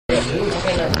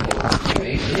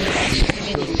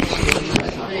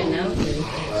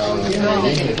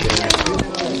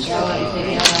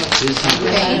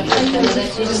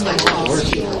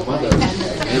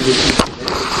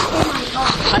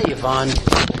Hi, Yvonne.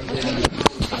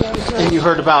 And you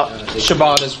heard about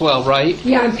Shabbat as well, right?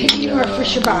 Yeah, I'm picking you up for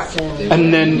Shabbat.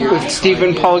 And then if Steve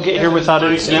and Paul get here without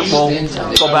incident, we'll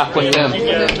go back with them. The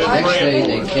next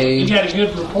day they came, got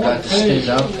to stand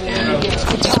up, and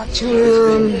I talked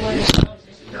to him.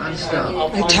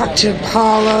 I talked to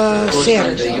Paula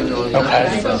Saturday.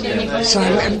 Okay. So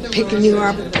I'm picking you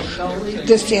up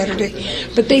this Saturday.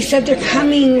 But they said they're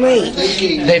coming late.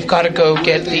 They've got to go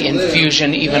get the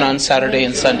infusion even on Saturday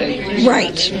and Sunday.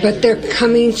 Right, but they're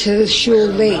coming to shul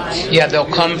late. Yeah, they'll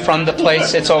come from the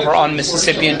place. It's over on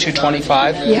Mississippi and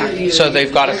 225. Yeah. So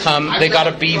they've got to come. They got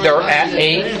to be there at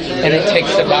 8, and it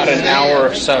takes about an hour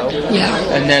or so. Yeah.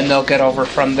 And then they'll get over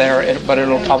from there. But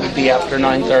it'll probably be after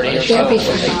 9:30 or so. That'd be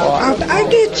when they fine. go out. I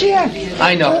get you.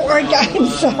 I know. Oh, I'm The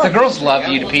sorry. girls love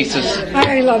you to pieces.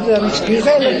 I love them, please.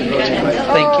 I love you.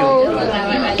 Thank you. Oh,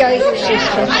 you guys are so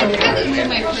special.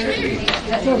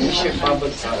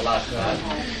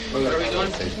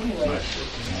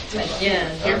 Yeah.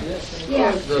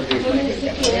 Yeah. Did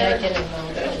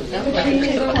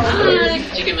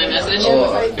you get my message?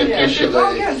 Oh, guess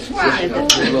what?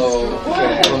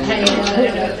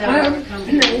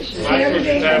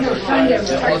 Saturday and Sunday,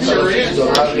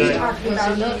 we're talking about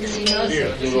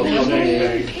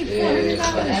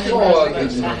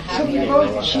so we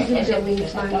both, she's in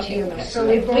Billings, Montana, so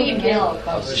we both get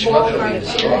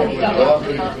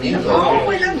Oh,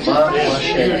 and I'm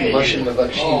surprised.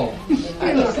 But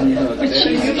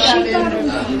she got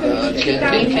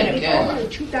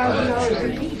 $2,000 a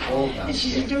piece. And she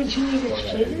said, don't you need a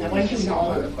kid? I went to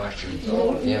no.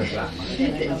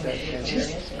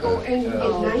 Just go and get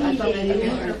 90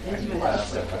 days.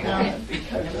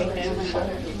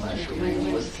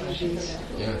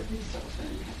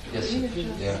 Yes.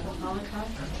 Yeah.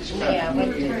 Yeah, I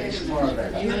went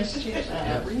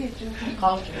to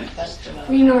culture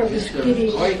festival. You know, I was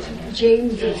getting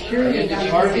James's hearing aid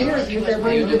out of his ear because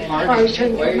I was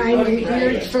trying to get mine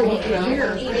repaired so he could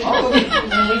hear.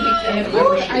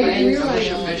 I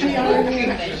realized I don't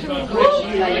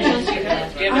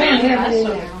have it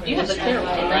now. You have the clear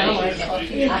one, right?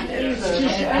 It's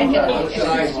just, I know,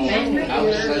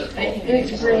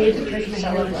 it's great because my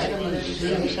hair is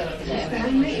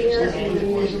behind my ear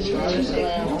and My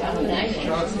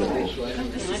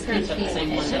parents have the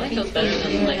same one. I like those better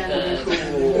than like the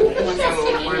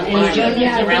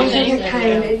yeah, around those are the me.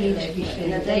 kind that need to be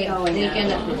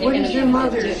fixed. What is your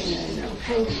mother's?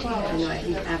 Kind of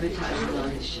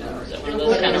One of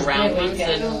those kind of round ones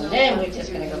that then we're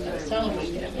just gonna go for the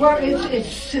celebrate. Well, it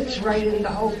sits right in the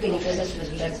whole thing. This is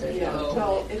better.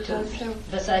 Well, it does have,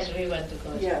 Besides, we went to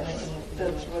go. yes,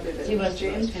 that's what it is. He wants to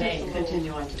James Spain. can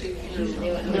continue on to.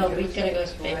 No, we're gonna go to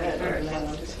Spain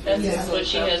first. That's what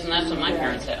she has, and that's what my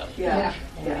parents have. Yeah,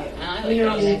 yeah. And I We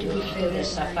don't need like to be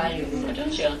finished. Safari,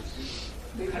 don't you?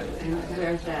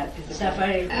 Where's that?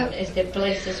 Safari is the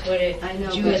places where I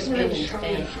know, Jewish but- people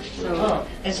stay. So,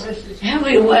 It's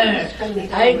everywhere.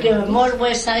 I go more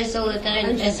west side all the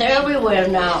time. It's everywhere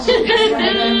now. I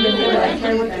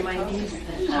looked at my niece.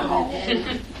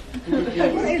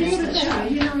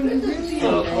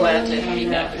 So glad to be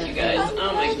back with you guys.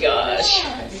 Oh my gosh.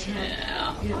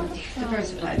 Yeah.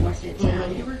 Diversified, what's it?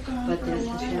 But there's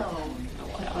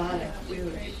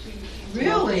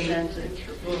really? And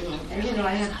you know,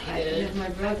 I have my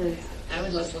brothers. I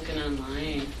was just looking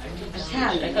online.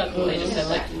 Italian. I thought they just had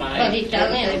like 5. But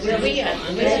Italian, we are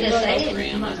the same.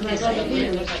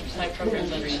 Five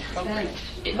programs under each program.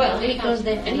 Well, because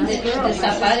the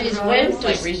safaris went to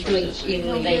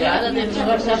even they rather than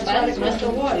to safaris went to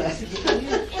war.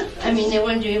 I mean, they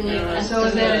went to even. So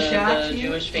is that a shock The to you?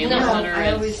 Jewish Family No, Center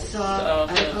I always is saw-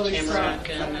 off I of always Shamrock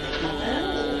saw- and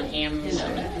Ham. You know,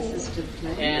 assisted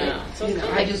living. Yeah. So it's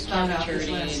kind of I just found out this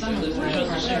charity last summer. Lutheran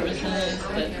Social Services,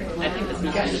 but I think it's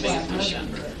not the biggest mission.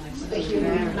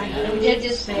 They're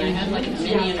just And I had like a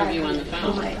mini interview on the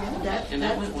phone, and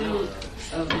that went well.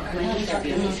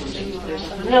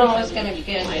 no, it's gonna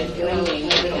get.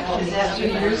 Is that to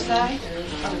your side?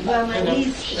 Well, my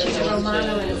niece, she's a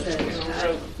Romano and a so,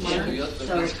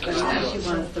 but now she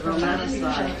wants the Romano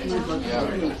side. And it looks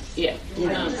great. Yeah. You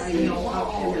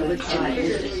know, which side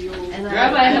is it? And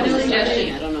Rabbi, I have a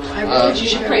suggestion. I don't know why. But you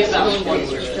should pray about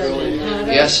Schwartz.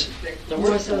 Yes. the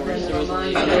more worst so one. than There was a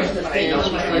Romano. lady There's the that family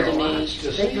came to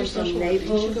me. They come from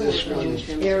Naples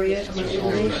area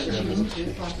originally,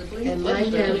 and my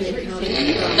family comes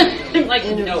from I'm like,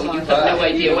 no, you have no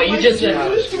idea what you just said.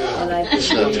 and I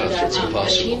think That's that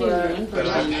impossible. In the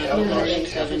late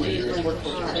 70s, worked for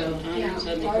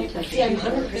 70 people. See, I'm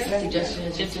 100% Just to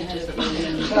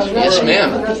Yes, ma'am.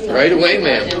 Right away,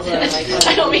 ma'am.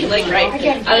 I don't mean like right. I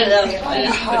don't know. I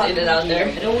just put it out there.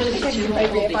 I don't want to be too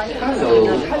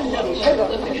Hello.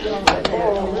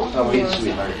 How are you,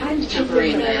 sweetheart?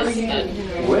 temporary nice.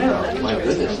 Well, my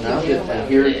goodness, now that I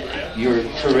hear your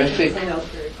terrific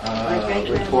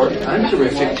report, I'm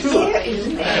terrific too.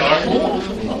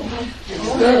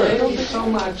 Thank you so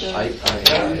much. I'm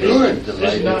delighted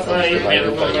by your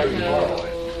report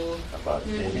about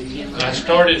Vinny. I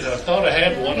thought I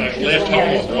had one, I left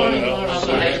home with one, and all of a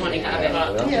sudden, I just want to have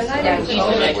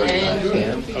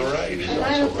it. all right. We go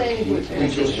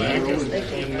back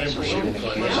and membership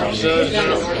class. He says,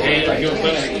 and go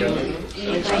back.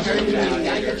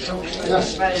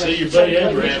 See your buddy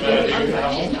Abraham out here.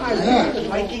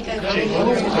 I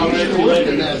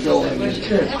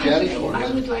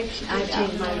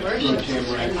take my worship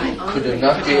and my honor. Could have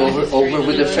knocked you over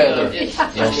with a feather. Yes.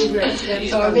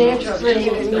 So that's pretty,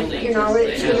 you know,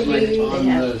 it's going to be,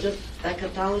 Just that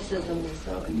Catholicism is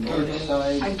so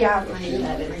I got my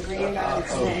granddaughter.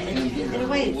 in a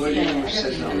way it's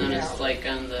sad. And then it's like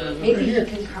on the Maybe he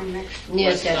can come next week.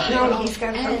 west side. No, he's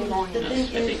got something And going the on. thing I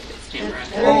think is, it's Tamarack.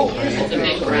 Oh, The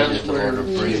big praise ground the Lord of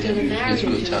praise. he's going to marry It's a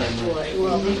good time.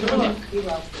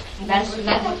 That's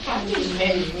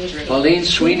very Pauline,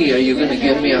 sweetie, are you going to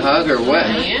give me a hug or what?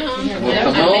 I am.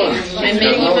 Well, come on. I'm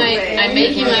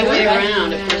making my way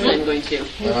around. Of course I'm going to. All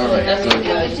right, That's good.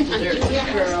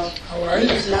 good. girl. How are you?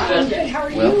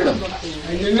 Welcome.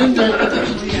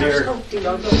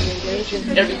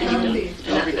 Everything you do.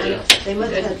 And everybody else. They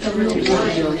must have had some real wine.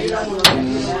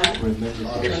 Remember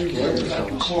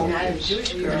I'm a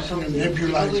Jewish girl. I always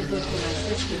look for my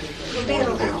sister. They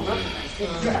don't know.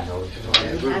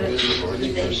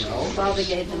 Father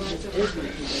gave them his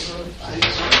business.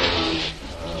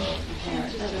 And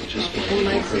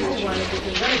my sister wanted to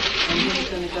convert, and he was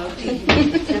going to go to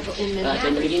temple in I've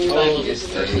been Manhattan. reading your Bible verse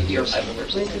with your Bible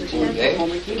verse. Went to the temple,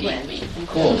 he went.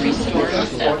 Cool. Restore and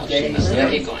establish.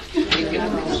 There you go. You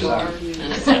can restore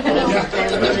and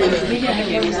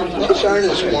establish. Those aren't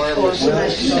as warm as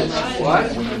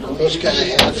those kind of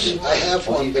hats. I have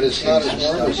one, but it's not as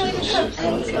warm as this.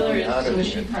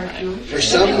 For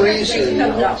some reason,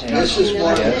 this is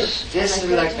warm. This is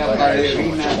like a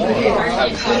ballerina.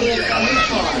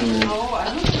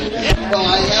 Well, I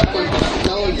happen to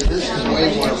tell you, this is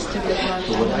way warmer.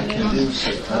 So what I can do is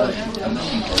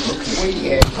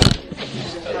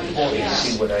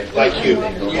see what I Like you.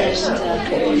 Yes.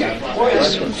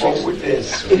 Forward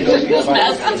this.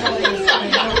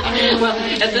 Well,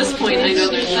 at this point, I know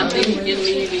there's nothing in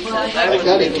me because I I would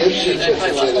got a gift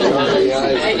certificate in I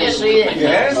just read it.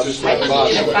 Yes. my boss.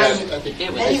 It I was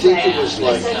think it was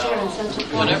like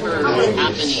whatever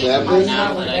happening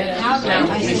now that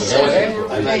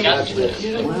I got this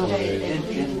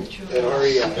at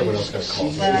REI. But I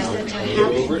said to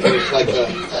him, It was like a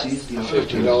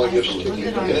 $50 gift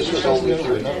certificate. And this was only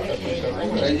 $30.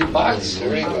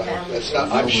 That's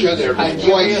not, I'm sure they're quite bad.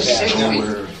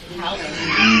 I'll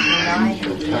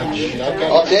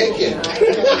take it.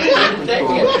 They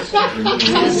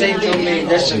told me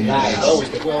this is nice.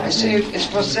 I say it's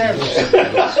for service.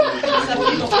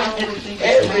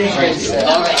 Everybody said.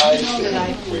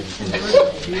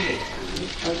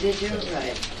 oh, did you?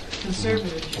 Right.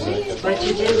 Conservative. But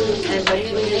you didn't, and but you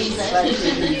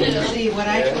didn't. See, when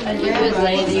I told my grandma,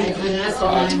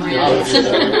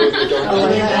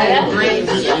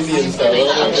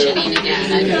 functioning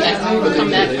again. I've come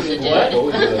back from the dead.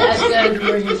 That's good.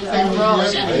 And we're all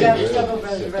set. You have several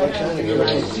brothers,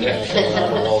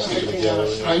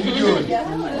 How you doing?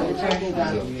 we're talking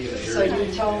about. So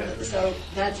you told, so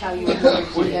that's how you heard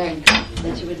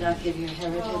that you would not give your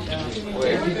heritage up.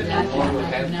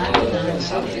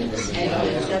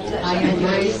 I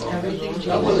embrace everything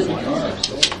Jesus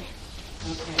says.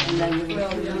 Okay, and then you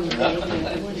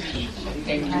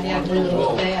I have one of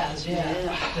those baths,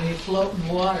 yeah. When you float in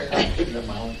water.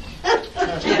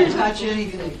 Can't touch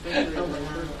anything.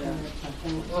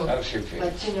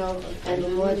 But you know, and the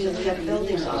Lord just kept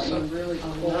building on you. Really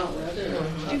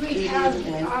Do we have,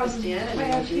 Christianity,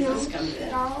 when Jesus comes in.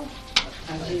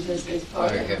 Jesus is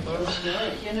part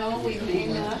of You know, we may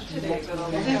not today, but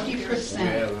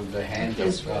 50% The hand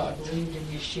is of what God. believed in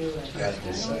Yeshua. God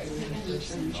decided.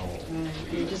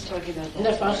 You're just talking about In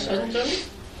that. the first century?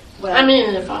 I mean,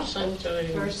 in the first century.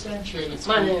 First century. And it's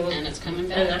Money. coming, and it's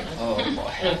coming And back. Oh,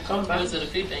 boy. come I back. was at a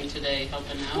food bank today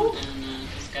helping out, and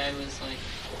this guy was like,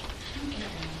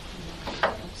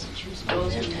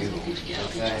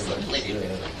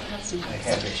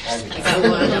 I got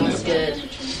one that was good.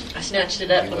 I snatched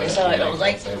it up when I saw it. I was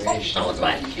like, oh, that was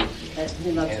mine.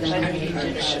 He loves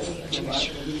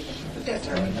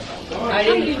I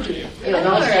didn't. You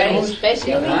know, it's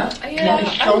basically.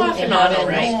 I'm laughing on it,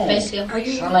 right? Basically. Are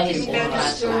you Lazy. better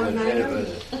still than I am?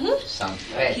 Some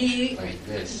fat He like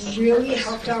this. really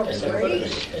helped out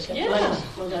great. Yeah.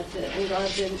 Well, that's it. We all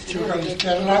did. Two kinds of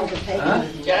Cadillac? Huh?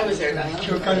 Yeah, I was there last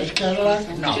Two kinds of Cadillac?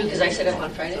 True, because I set up on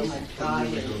Fridays.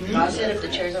 I set up the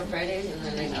chairs on Fridays, and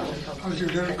then I told them. How's your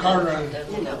little car running?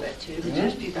 You know that too.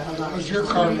 How's your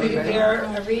car Are you running? there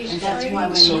every And that's why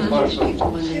when So far, so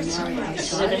when they're married,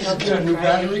 So then I helped You got a new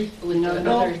battery? with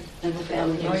no other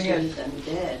family issues and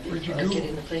dead, What'd you Like do?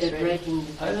 getting the place they're ready. breaking.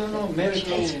 I don't know,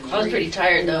 miracles. I was pretty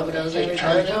tired though, but I was like,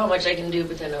 I don't know how much I can do,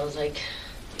 but then I was like,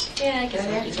 yeah, I guess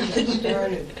I'll do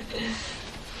something.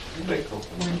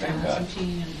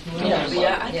 Yeah, but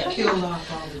yeah,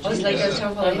 I was like, I was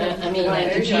talking about, I mean,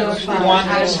 like, the jobs. You want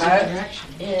this hat?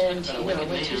 And, you know, I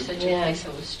went to such a place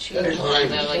that was cheap. That's fine.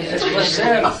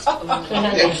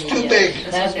 It's too big.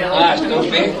 That's Ah, it's too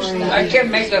big. I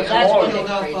can make it small.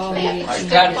 I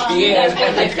got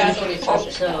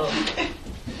here. So,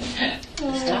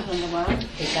 Stuff in the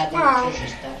wild. Wow.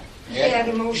 He had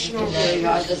emotional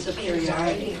The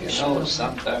superiority. You know,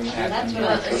 sometimes I have That's to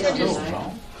what I make said, a just- move,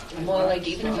 no? well, like,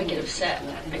 even if I get upset,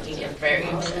 I can get very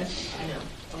upset, you know.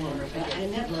 Or if I I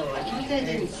get never, low, I I can think I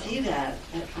didn't see that.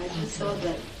 I just saw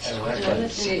that. And what I I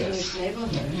lived see in a is, Jewish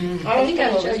neighborhood. I think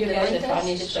I will show you guys if I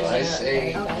need to so show I you.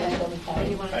 say, What do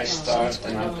you want to I know? start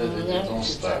and after that it don't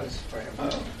start.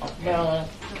 Well,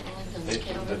 They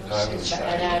put the car and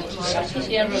inside. I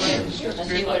see everyone, I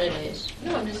see what it is.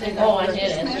 No, I'm just saying, oh, I did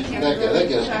it. That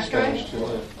guy's Spanish too,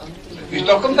 huh? You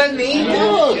talking about me?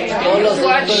 No, You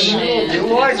watch. You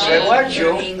watch. I watch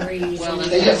you. well,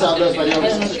 that's Ellos hablan español.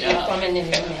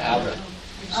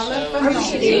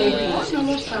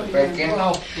 ¿Por qué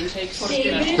no? he takes Are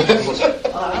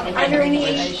there any?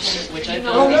 which I Oh,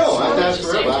 don't. no, I've asked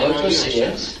for it. I have no idea.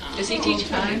 Does he teach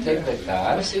time? Take the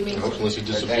car. Assuming. Unless he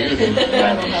disappeared.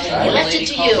 I left it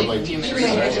to you.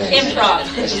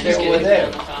 Improv. Stay over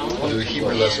there. We'll do a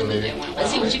Hebrew lesson maybe.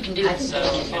 Let's see what you can do. So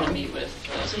I'm going to meet with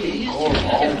We'll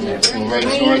write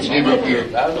Soren's name up here.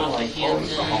 Molly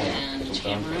Hansen and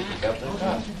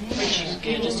Tamara.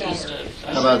 Just east of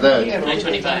How about that?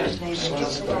 I-25. They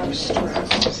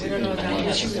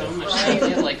have so much stuff. They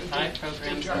have like 5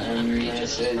 programs, and under each of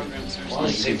those programs there's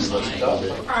like 6 All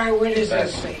right, what does that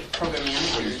say? program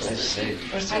managers. Let's see.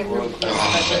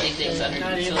 Specialty things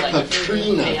under. So like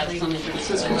Katrina. they have some different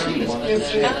disabilities, but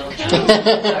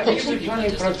then I give you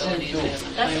 20% too.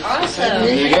 That's awesome.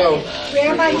 There you go.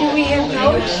 Rabbi, do we have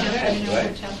notes?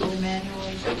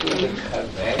 They took the car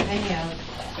back.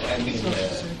 I mean,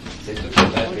 they took the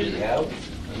battery out.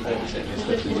 And that's it.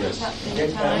 Get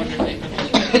down.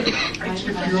 If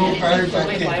you're all tired, I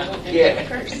can. Yeah.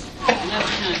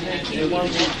 they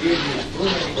want to give you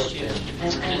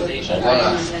organization.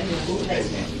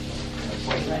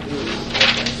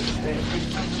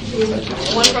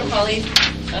 One for Polly.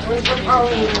 One for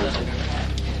Pauline.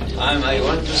 I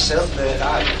want to sell the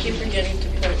I hat. keep forgetting to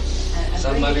put.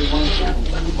 Somebody wants to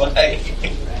buy.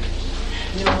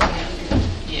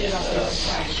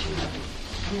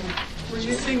 Were you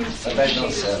using the But I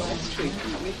don't sell.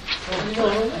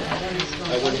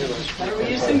 Are we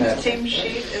using the same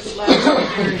sheet as last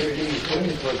year?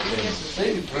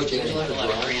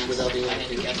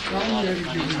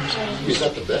 He's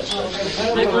not the best.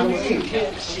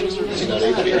 Is he not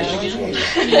able to?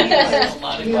 A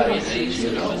lot of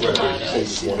organizations.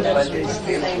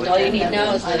 All you need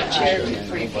now is the chair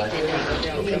for you.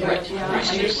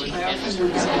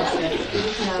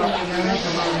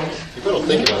 People don't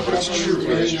think about it, but it's true.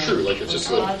 It's true. Like it's just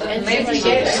a.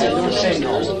 There's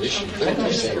an issue.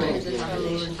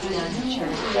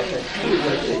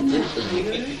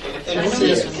 And once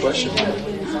they ask a question,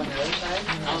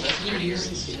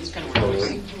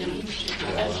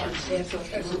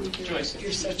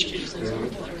 You're such a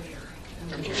good player.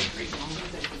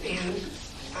 And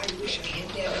I wish I had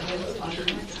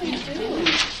that.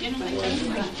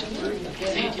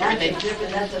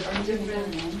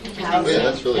 oh yeah,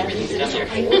 that's really neat. It's a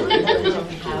whole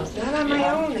right Not on my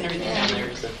own.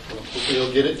 Hopefully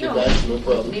you'll get it. Your back, no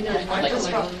problem. I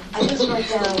just wrote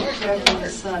down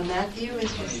Reverend's son. Matthew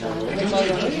is your son.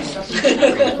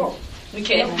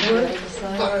 Okay.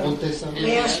 Ponte esa mano.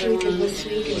 Last week and this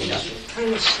week it was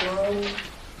kind of slow.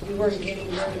 You weren't getting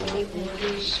very many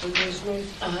orders for business.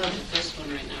 This one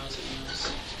right now is a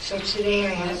mess. So today I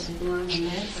had lunch and I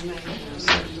had to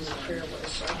do a prayer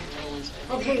list.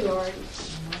 Okay, Lord,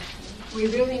 we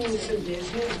really need some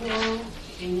business now.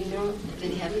 And you know,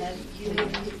 Did he have that?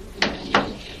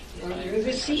 Well, you're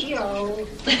the CEO.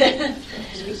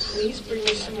 Please bring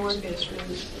us some more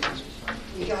business.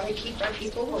 We got to keep our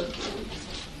people working.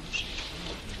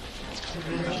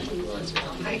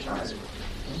 My heart.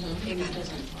 Amen.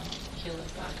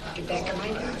 Get back on my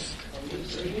desk.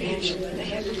 Angela, the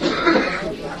head of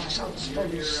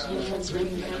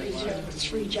the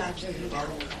three jobs in the hour.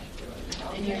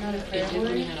 And you're not a It prayer did when we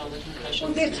warrior? had all the concussions.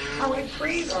 Well, that's how I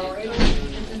pray, though. I don't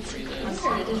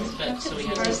But so we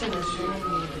have Person is doing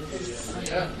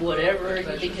Whatever you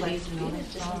because think it he's is. known it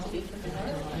just to be for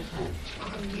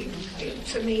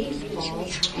It's amazing to me how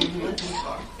it works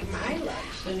in my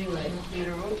life. Anyway, you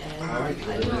know, and All right, I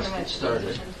know I let's have get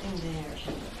started. something there.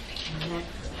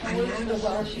 I'm not a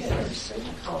wealthy person,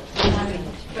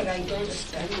 but I don't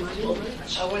spend money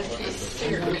much.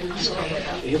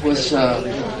 It was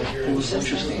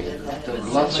interesting. There were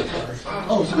lots of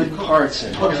good parts in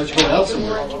it. And So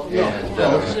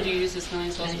do you use this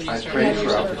million sauce when you I start? prayed for Are you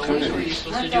opportunities.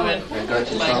 supposed to do it? I got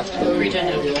to talk to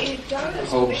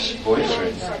Hope's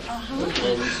boyfriend,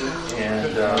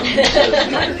 and he said,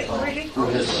 who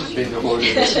has been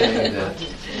quoted as saying that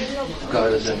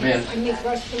God is a myth. I make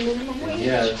less than minimum And wage.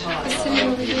 yet, he said to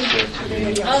me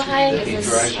Oh, hi. that he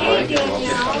drives like it all the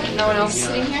time. No one else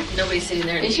sitting here? Nobody's sitting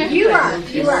there. You are.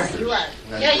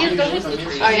 Yeah, you go ahead.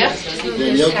 Oh, yeah?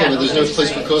 Danielle, come in. There's no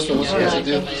place for Coastman. What's supposed to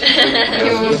do?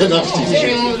 Enough to Should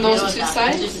we move those two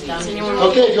sides?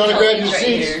 Okay, if you want to grab your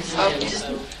seats.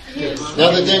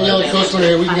 Now that Danielle and Coastman are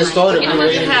here, we can get started. We're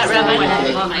waiting. Hat around my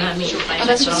neck. Oh,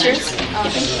 that's what's yours?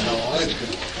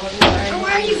 How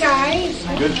are you guys?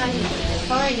 Good.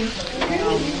 How are you?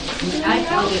 I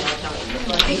told you.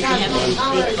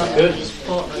 Good.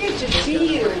 Good to see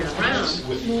you.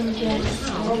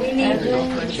 Well, we need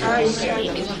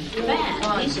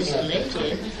This is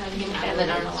legit.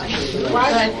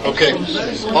 Okay.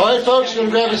 All right, folks, you want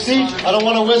to grab a seat? I don't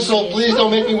want to whistle. Please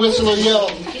don't make me whistle or yell.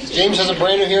 James has a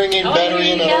brand new hearing aid battery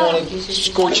in. I don't want to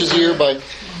scorch his ear by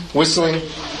whistling.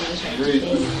 Great.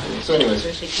 So anyways.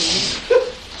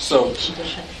 So,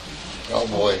 oh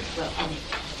boy.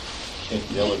 Can't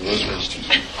yell at Rosemary's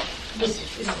teacher.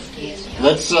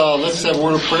 Let's have a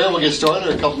word of prayer. We'll get started.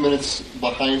 We're a couple minutes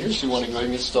behind here, so you want to go ahead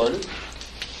and get started.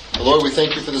 Lord, we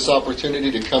thank you for this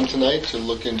opportunity to come tonight, to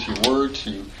look into your word,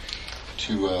 to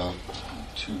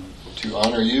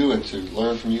honor you and to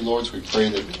learn from you, Lord. So we pray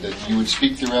that you would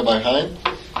speak through Rabbi Hein,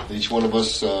 that each one of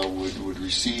us would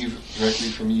receive directly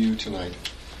from you tonight.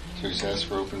 So we just ask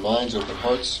for open minds, open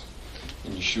hearts,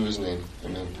 in Yeshua's name.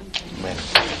 Amen. Amen.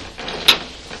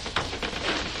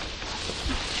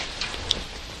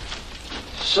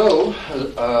 So,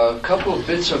 a couple of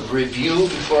bits of review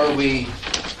before we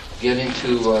get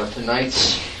into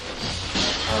tonight's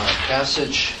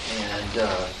passage and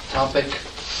topic.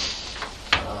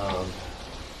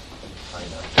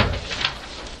 Find out where I am.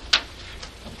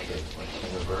 Okay, what's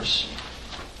in the verse?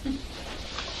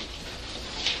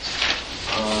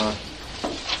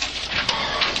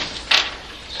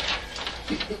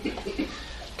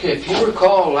 Okay, if you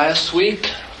recall last week,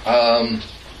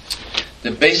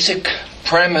 the basic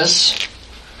premise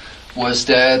was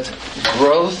that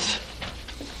growth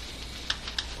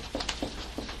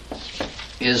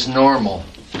is normal.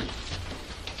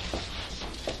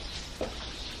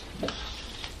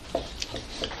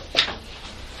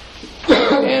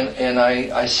 And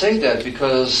I say that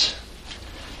because,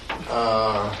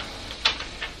 well,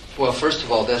 first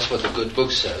of all, that's what the good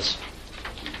book says.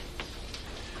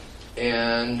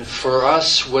 And for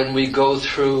us, when we go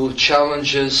through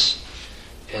challenges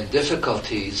and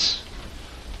difficulties,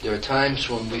 there are times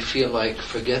when we feel like,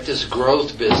 forget this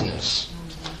growth business.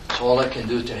 It's all I can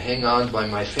do to hang on by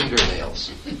my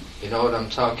fingernails. You know what I'm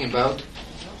talking about?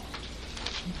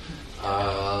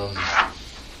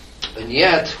 And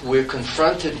yet, we're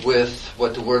confronted with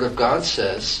what the Word of God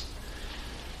says,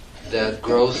 that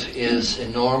growth is a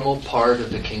normal part of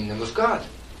the kingdom of God.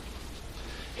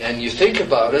 And you think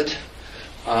about it,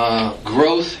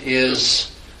 growth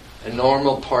is a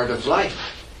normal part of life.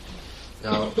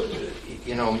 Now,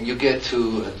 you know, when you get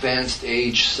to advanced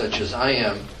age such as I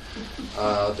am,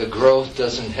 the growth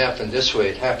doesn't happen this way,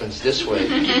 it happens this way.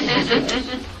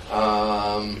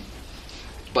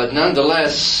 But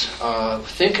nonetheless,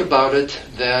 think about it,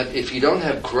 that if you don't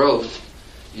have growth,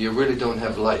 you really don't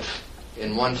have life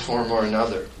in one form or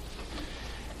another.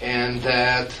 And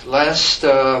that last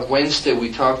Wednesday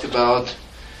we talked about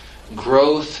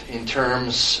growth in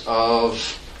terms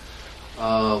of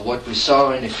what we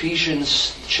saw in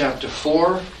Ephesians chapter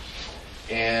 4.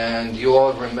 And you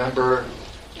all remember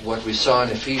what we saw in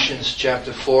Ephesians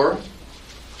chapter 4?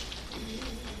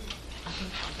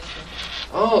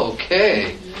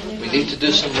 Okay. We need to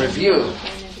do some review.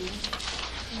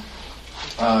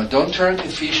 Don't turn to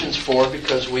Ephesians 4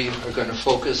 because we are going to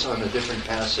focus on a different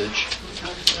passage.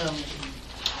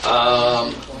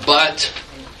 But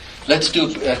let's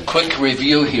do a quick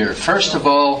review here. First of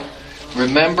all,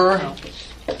 remember,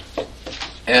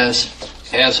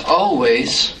 as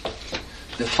always,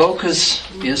 the focus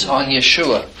is on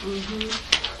Yeshua.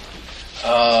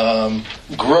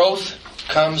 Growth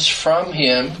comes from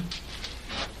Him,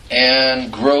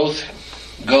 and growth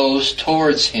goes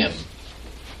towards Him.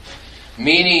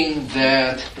 Meaning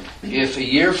that if a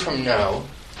year from now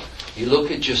you look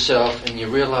at yourself and you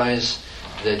realize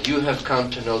that you have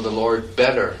come to know the Lord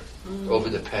better over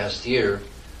the past year,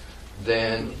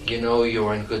 then you know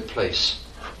you're in a good place.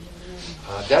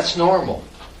 That's normal.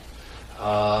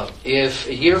 If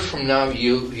a year from now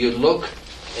you look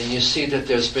and you see that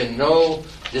there's been no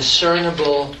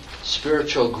discernible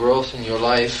spiritual growth in your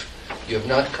life, you have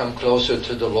not come closer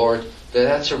to the Lord, then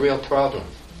that's a real problem.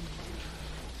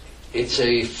 It's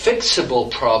a fixable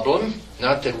problem,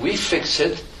 not that we fix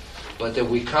it, but that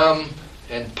we come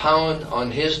and pound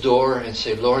on His door and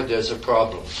say, Lord, there's a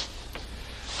problem.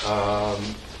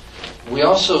 We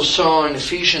also saw in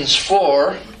Ephesians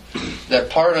 4 that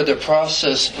part of the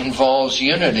process involves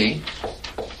unity.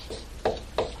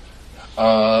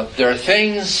 There are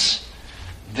things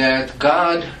that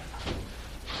God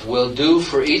will do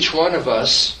for each one of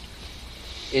us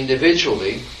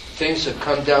individually, things that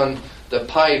come down the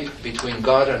pipe between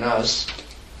God and us.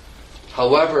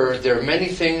 However, there are many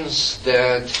things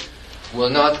that will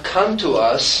not come to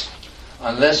us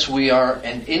unless we are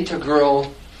an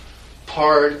integral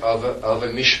part of a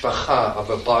mishpacha, of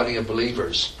a body of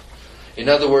believers. In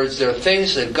other words, there are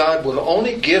things that God will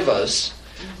only give us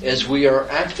as we are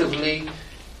actively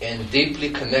and deeply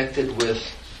connected with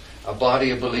a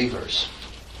body of believers.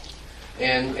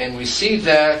 And we see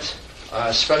that,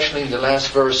 especially in the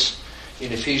last verse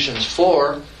in Ephesians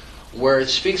 4, where it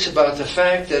speaks about the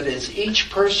fact that as each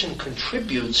person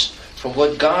contributes from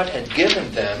what God had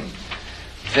given them,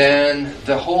 then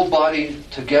the whole body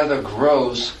together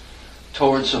grows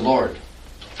towards the Lord.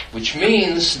 Which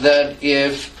means that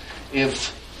if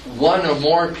one or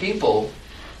more people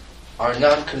are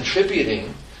not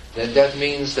contributing, then that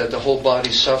means that the whole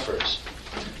body suffers.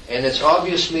 And it's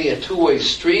obviously a two-way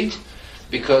street,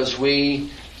 because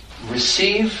we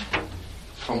receive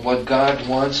from what God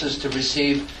wants us to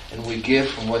receive, and we give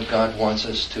from what God wants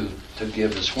us to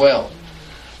give as well.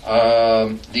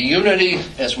 The unity,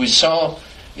 as we saw,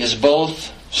 is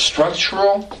both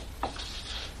structural,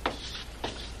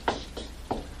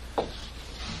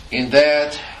 in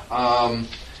that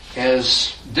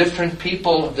as different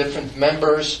people, different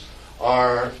members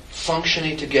are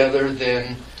functioning together,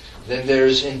 then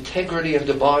there's integrity of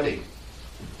the body.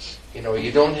 You know,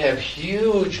 you don't have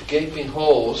huge gaping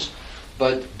holes,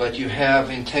 but you have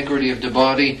integrity of the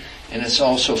body, and it's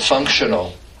also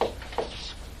functional.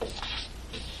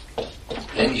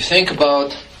 And you think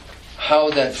about how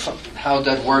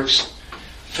that works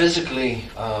physically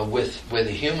with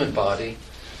a human body.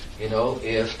 You know,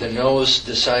 if the nose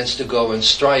decides to go and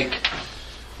strike,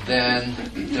 then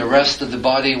the rest of the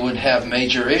body would have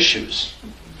major issues.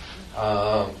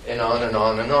 And on and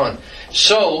on and on.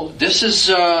 So, this is,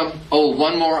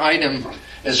 one more item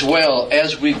as well.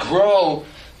 As we grow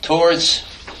towards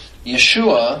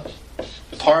Yeshua,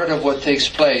 part of what takes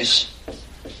place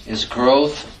is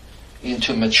growth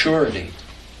into maturity.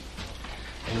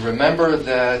 And remember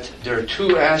that there are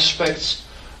two aspects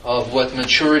of what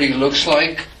maturity looks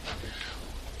like,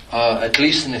 at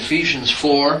least in Ephesians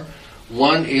 4.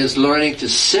 One is learning to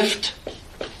sift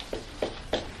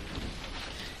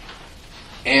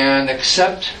and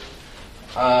accept,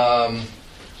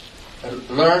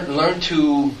 learn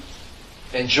to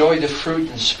enjoy the fruit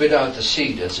and spit out the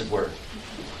seed, as it were.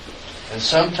 And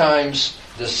sometimes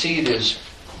the seed is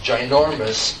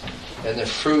ginormous, and the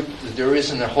fruit, there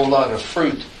isn't a whole lot of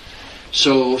fruit.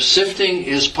 So sifting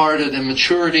is part of the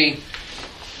maturity.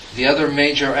 The other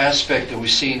major aspect that we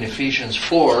see in Ephesians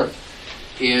 4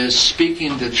 is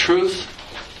speaking the truth,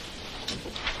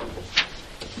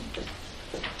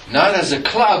 not as a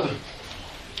club,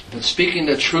 but speaking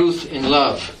the truth in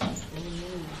love.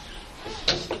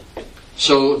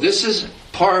 So this is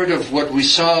part of what we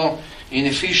saw in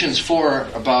Ephesians 4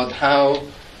 about how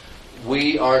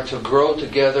we are to grow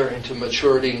together into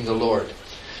maturity in the Lord.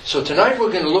 So tonight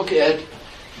we're going to look at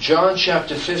John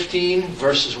chapter 15,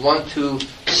 verses 1 to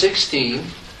 16.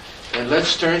 And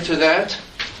let's turn to that.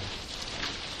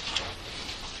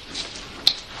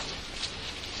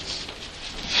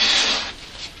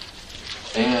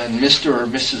 And Mr. or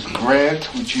Mrs.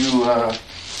 Grant, would you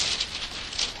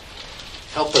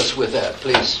help us with that,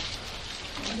 please?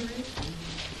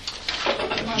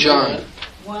 John.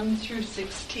 1 through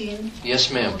 16.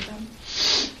 Yes, ma'am.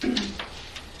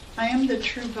 I am the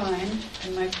true vine,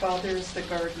 and my Father is the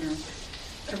gardener.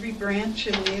 Every branch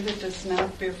in me that does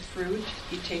not bear fruit,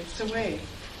 he takes away.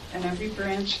 And every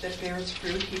branch that bears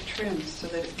fruit, he trims, so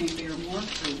that it may bear more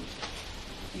fruit.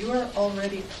 You are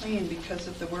already clean because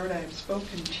of the word I have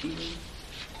spoken to you.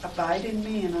 Abide in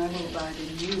me, and I will abide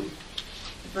in you.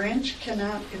 The branch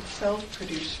cannot itself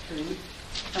produce fruit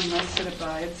unless it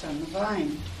abides on the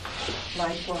vine.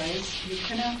 Likewise, you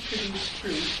cannot produce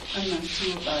fruit unless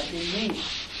you abide in me.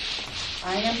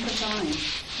 I am the vine,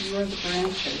 you are the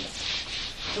branches.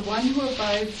 The one who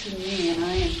abides in me and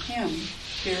I in him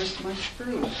bears much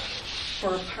fruit,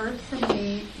 for apart from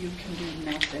me you can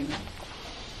do nothing.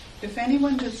 If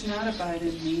anyone does not abide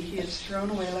in me, he is thrown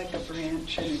away like a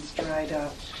branch and is dried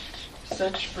up.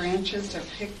 Such branches are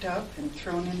picked up and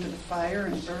thrown into the fire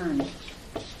and burned.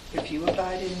 If you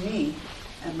abide in me,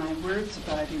 and my words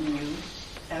abide in you,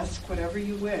 ask whatever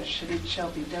you wish, and it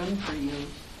shall be done for you.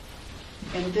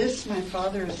 In this my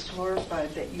Father is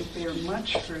glorified, that you bear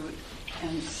much fruit,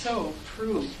 and so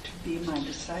prove to be my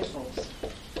disciples.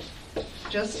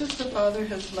 Just as the Father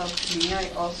has loved me, I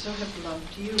also have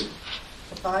loved you.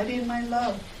 Abide in my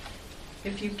love.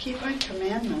 If you keep my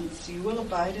commandments, you will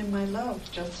abide in my love,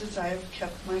 just as I have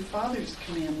kept my Father's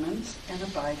commandments and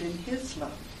abide in his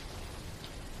love.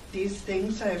 These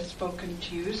things I have spoken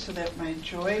to you, so that my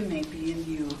joy may be in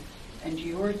you, and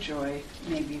your joy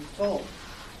may be full.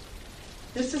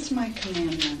 This is my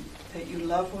commandment, that you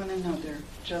love one another,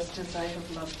 just as I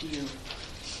have loved you.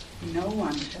 No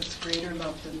one has greater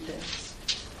love than this,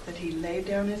 that he lay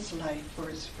down his life for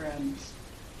his friends.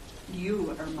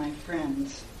 You are my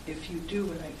friends, if you do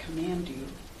what I command you.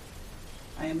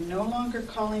 I am no longer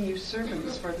calling you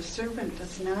servants, for the servant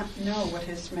does not know what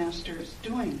his master is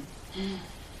doing.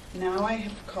 Now I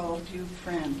have called you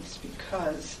friends,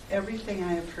 because everything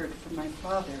I have heard from my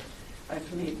Father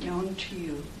I've made known to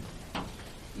you.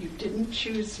 You didn't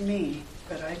choose me,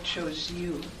 but I chose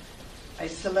you. I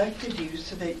selected you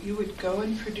so that you would go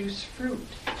and produce fruit,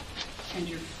 and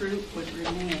your fruit would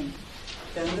remain.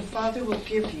 Then the Father will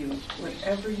give you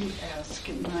whatever you ask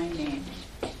in my name.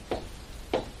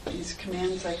 These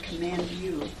commands I command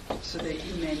you, so that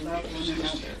you may love one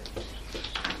another.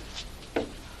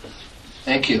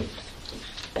 Thank you.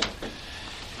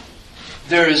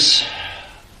 There's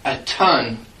a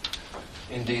ton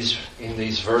in these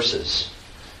verses,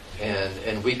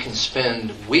 and we can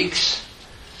spend weeks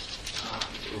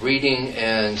reading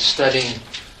and studying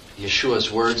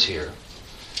Yeshua's words here.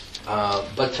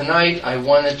 But tonight I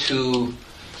wanted to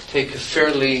take a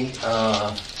fairly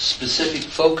specific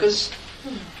focus,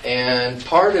 and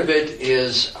part of it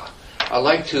is I'd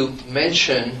like to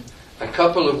mention a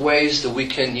couple of ways that we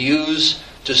can use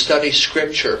to study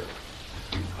Scripture,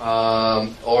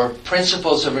 or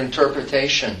principles of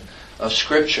interpretation of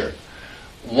Scripture.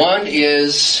 One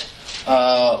is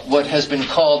what has been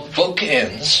called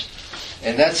bookends,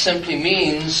 and that simply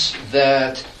means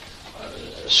that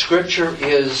Scripture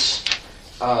is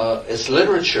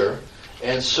literature,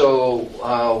 and so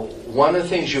one of the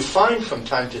things you find from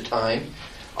time to time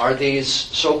are these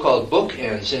so-called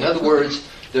bookends. In other words,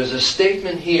 there's a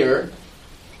statement here,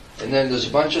 and then there's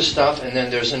a bunch of stuff, and then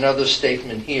there's another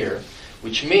statement here,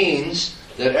 which means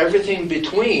that everything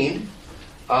between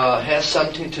has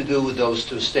something to do with those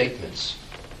two statements.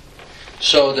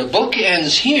 So the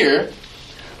bookends here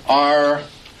are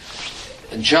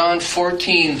John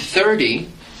 14:30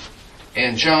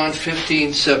 and John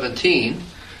 15:17,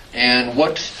 and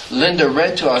what Linda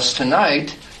read to us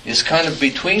tonight is kind of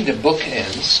between the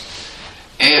bookends.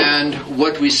 And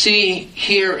what we see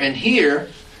here and here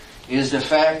is the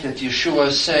fact that Yeshua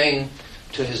is saying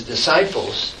to his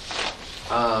disciples,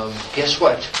 guess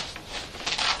what?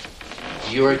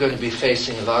 You are going to be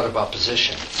facing a lot of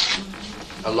opposition,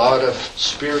 a lot of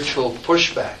spiritual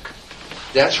pushback.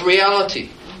 That's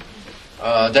reality.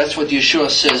 That's what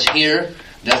Yeshua says here.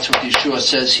 That's what Yeshua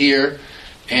says here,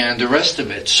 and the rest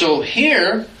of it. So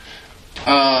here,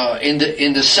 in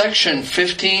the section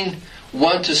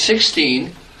 15:1 to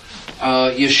 16,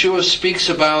 Yeshua speaks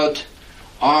about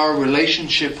our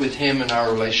relationship with Him and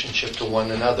our relationship to one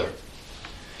another.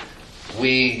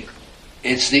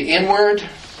 It's the inward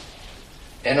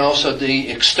and also the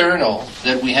external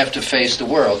that we have to face the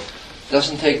world. It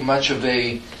doesn't take much of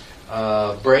a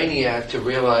brainiac to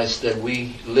realize that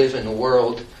we live in a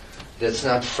world that's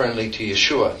not friendly to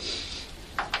Yeshua.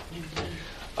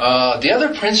 The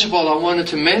other principle I wanted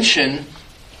to mention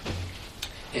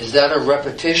is that of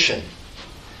repetition.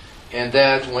 And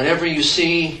that whenever you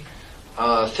see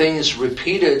things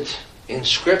repeated in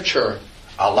Scripture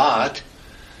a lot,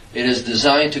 it is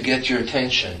designed to get your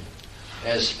attention.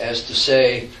 As to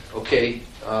say, okay,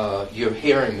 you're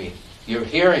hearing me. You're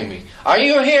hearing me. Are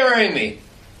you hearing me?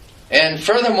 And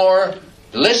furthermore,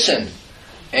 listen.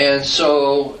 And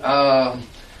so,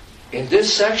 in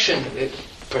this section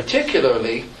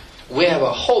particularly, we have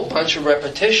a whole bunch of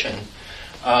repetition.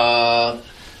 The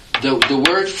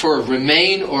word for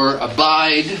remain or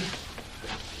abide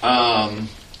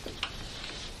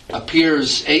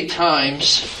appears 8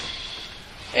 times.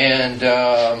 And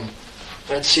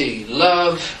let's see,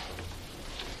 love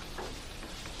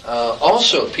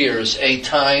also appears 8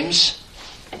 times.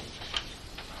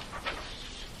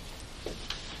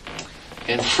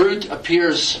 And fruit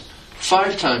appears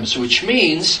 5 times, which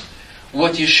means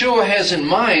what Yeshua has in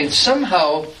mind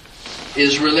somehow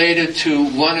is related to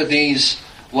one of these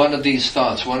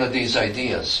thoughts, one of these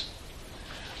ideas.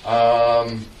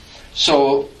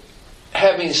 So,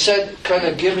 having said, kind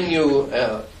of given you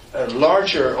a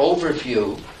larger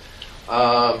overview,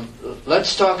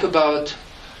 let's talk about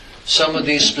some of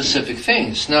these specific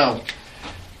things. Now,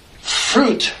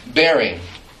 fruit bearing.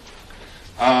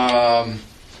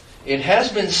 It has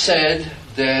been said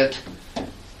that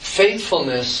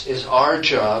faithfulness is our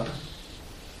job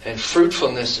and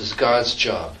fruitfulness is God's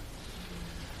job.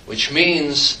 Which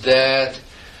means that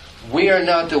we are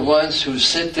not the ones who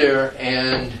sit there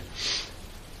and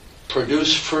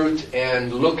produce fruit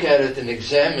and look at it and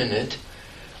examine it.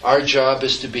 Our job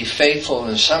is to be faithful,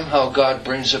 and somehow God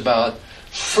brings about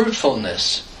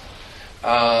fruitfulness.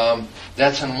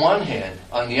 That's on one hand.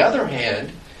 On the other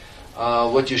hand,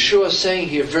 what Yeshua is saying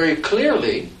here very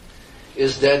clearly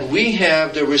is that we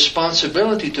have the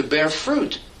responsibility to bear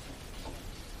fruit.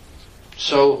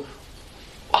 So,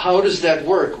 how does that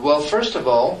work? Well, first of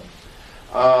all,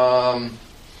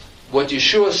 what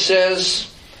Yeshua says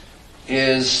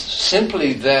is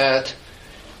simply that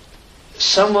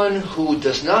someone who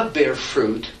does not bear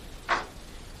fruit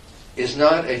is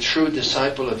not a true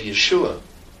disciple of Yeshua.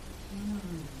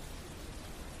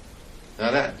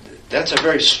 Now that's a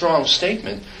very strong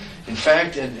statement. In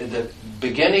fact, in the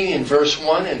beginning in verse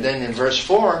 1 and then in verse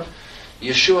 4,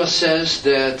 Yeshua says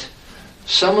that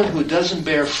someone who doesn't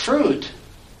bear fruit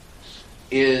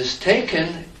is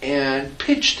taken and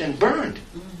pitched and burned.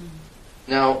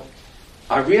 Now,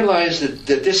 I realize that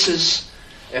this is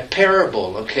a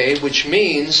parable, okay, which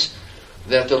means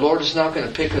that the Lord is not going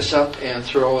to pick us up and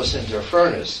throw us into a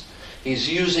furnace. He's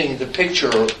using the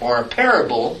picture or a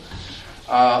parable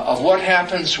of what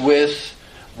happens with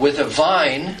a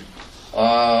vine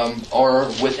or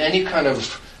with any kind of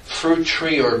fruit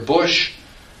tree or bush.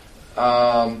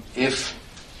 If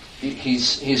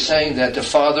he's saying that the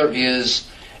Father is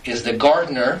the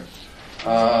gardener,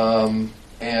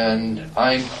 and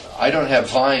I don't have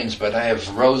vines, but I have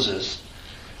roses,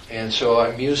 and so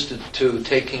I'm used to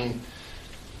taking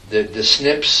the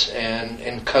snips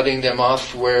and cutting them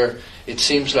off where it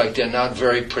seems like they're not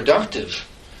very productive.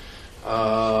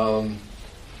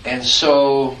 And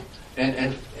so,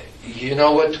 and you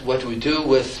know what we do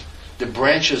with the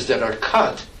branches that are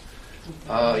cut?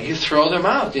 You throw them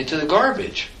out into the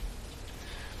garbage.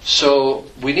 So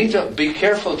we need to be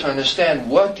careful to understand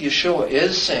what Yeshua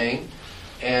is saying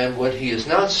and what he is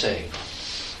not saying.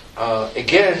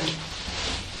 Again,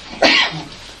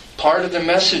 part of the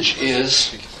message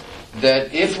is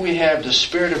that if we have the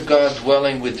Spirit of God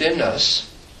dwelling within us,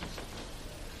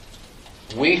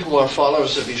 we who are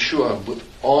followers of Yeshua would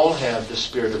all have the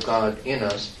Spirit of God in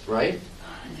us, right?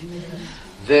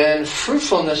 Then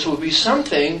fruitfulness will be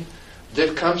something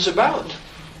that comes about.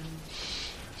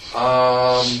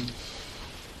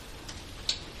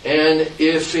 And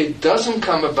if it doesn't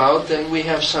come about, then we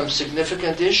have some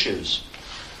significant issues.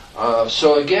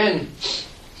 So again,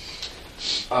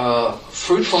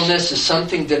 fruitfulness is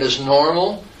something that is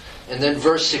normal. And then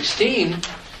verse 16,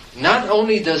 not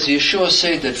only does Yeshua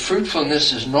say that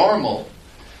fruitfulness is normal,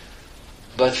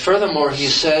 but furthermore he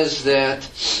says that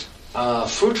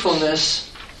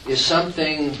fruitfulness is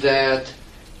something that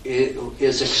it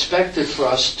is expected for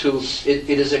us to. It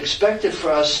is expected for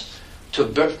us to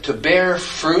bear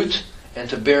fruit and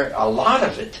to bear a lot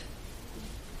of it.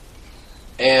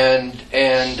 And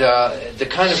the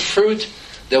kind of fruit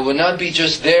that will not be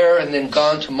just there and then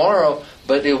gone tomorrow,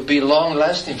 but it will be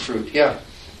long-lasting fruit. Yeah.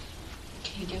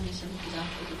 Can you give me some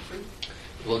examples of fruit?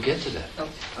 We'll get to that. Oh.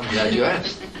 I'm glad you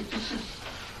asked.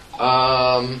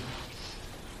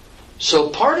 So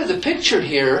part of the picture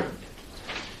here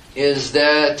is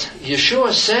that Yeshua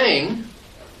is saying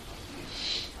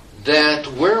that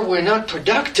where we're not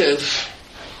productive,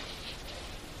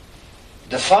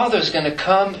 the Father is going to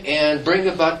come and bring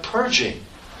about purging.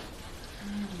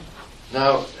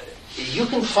 Now, you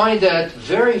can find that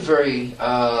very, very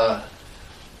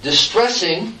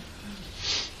distressing,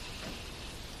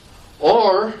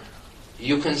 or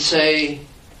you can say,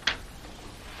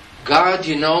 God,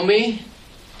 you know me.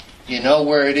 You know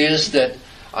where it is that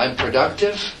I'm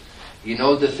productive. You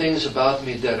know the things about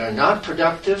me that are not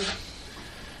productive.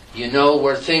 You know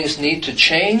where things need to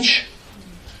change.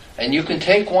 And you can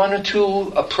take one or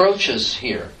two approaches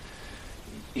here.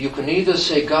 You can either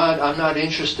say, God, I'm not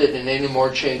interested in any more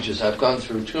changes. I've gone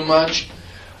through too much.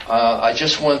 I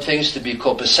just want things to be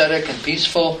copacetic and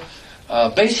peaceful.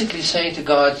 Basically saying to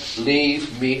God,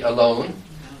 leave me alone.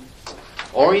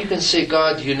 Or you can say,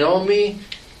 God, you know me.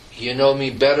 You know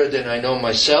me better than I know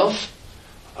myself.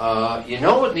 You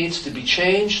know what needs to be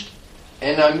changed.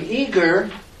 And I'm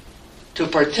eager to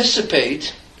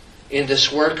participate in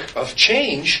this work of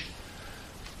change.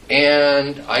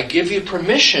 And I give you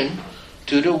permission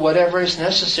to do whatever is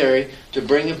necessary to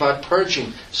bring about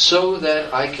purging so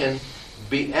that I can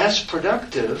be as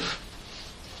productive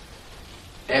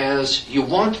as you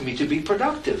want me to be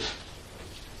productive.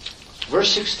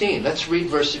 Verse 16. Let's read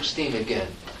verse 16 again.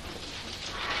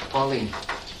 Pauline.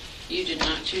 You did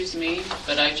not choose me,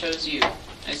 but I chose you.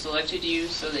 I selected you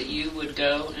so that you would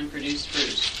go and produce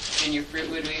fruit, and your fruit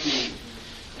would remain.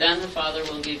 Then the Father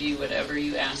will give you whatever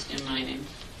you ask in my name.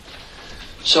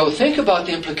 So think about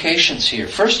the implications here.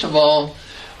 First of all,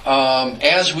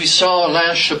 as we saw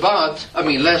last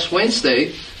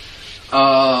Wednesday,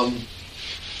 our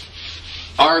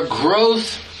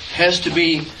growth has to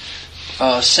be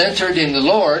centered in the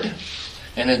Lord,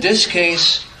 and in this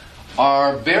case,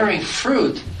 our bearing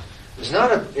fruit is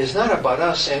not about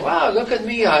us saying, "Wow, look at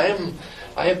me! I am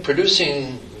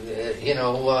producing,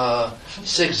 6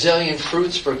 zillion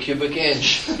fruits per cubic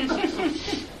inch."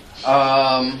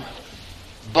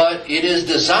 But it is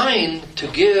designed to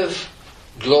give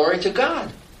glory to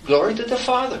God, glory to the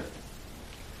Father.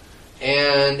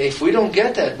 And if we don't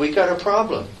get that, we got a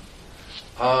problem.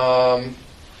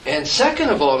 And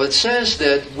second of all, it says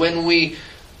that when we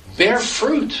bear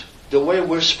fruit the way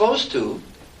we're supposed to,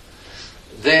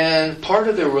 then part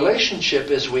of the relationship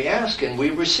is we ask and we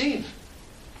receive.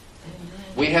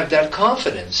 We have that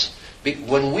confidence.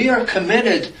 When we are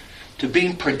committed to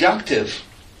being productive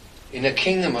in the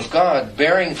kingdom of God,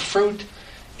 bearing fruit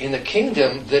in the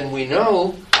kingdom, then we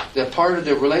know that part of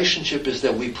the relationship is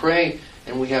that we pray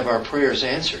and we have our prayers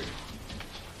answered.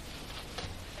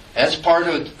 That's part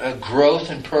of growth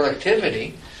and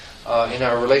productivity in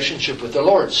our relationship with the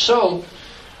Lord. So,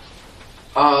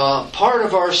 part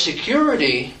of our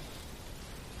security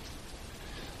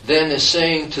then is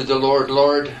saying to the Lord,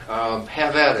 Lord,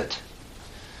 have at it.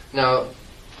 Now,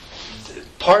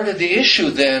 part of the issue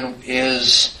then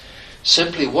is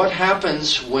simply what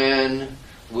happens when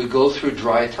we go through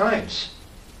dry times.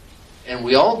 And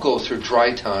we all go through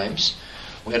dry times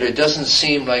where it doesn't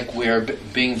seem like we're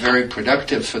being very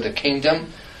productive for the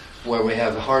kingdom, where we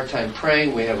have a hard time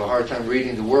praying, we have a hard time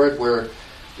reading the Word,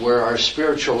 where our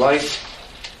spiritual life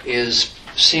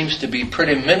seems to be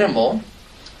pretty minimal.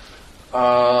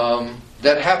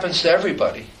 That happens to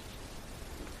everybody.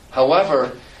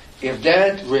 However, if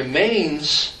that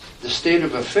remains the state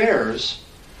of affairs,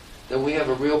 then we have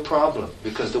a real problem.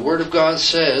 Because the Word of God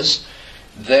says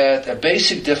that a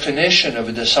basic definition of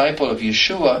a disciple of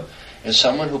Yeshua is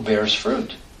someone who bears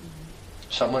fruit.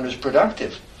 Someone who's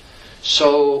productive.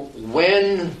 So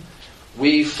when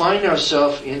we find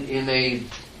ourselves in a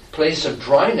place of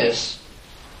dryness,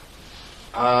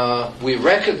 we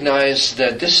recognize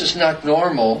that this is not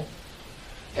normal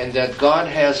and that God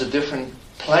has a different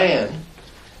plan,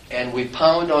 and we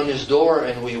pound on His door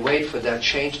and we wait for that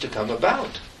change to come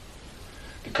about.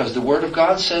 Because the Word of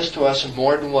God says to us in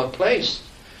more than one place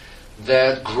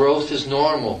that growth is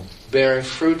normal, bearing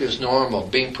fruit is normal,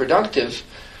 being productive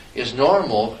is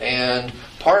normal, and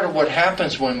part of what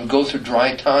happens when we go through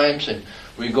dry times and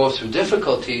we go through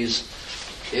difficulties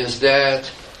is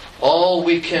that all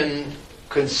we can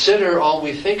consider, all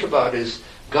we think about is,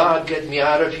 God, get me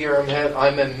out of here,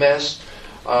 I'm a mess,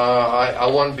 I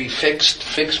want to be fixed,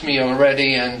 fix me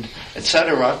already, and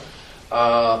etc.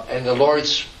 And the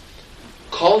Lord's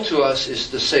call to us is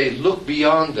to say, look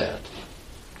beyond that.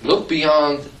 Look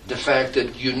beyond the fact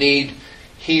that you need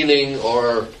healing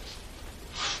or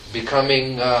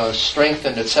becoming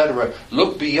strengthened, etc.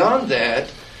 Look beyond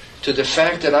that to the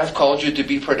fact that I've called you to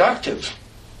be productive.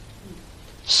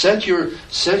 Set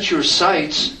your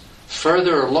sights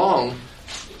further along,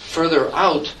 further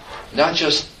out, not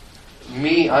just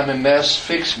me, I'm a mess,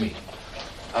 fix me.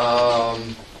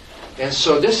 And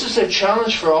so this is a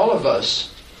challenge for all of us.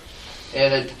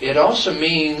 And it also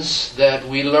means that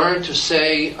we learn to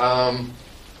say,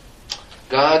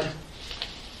 God,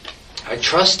 I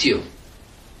trust you.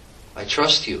 I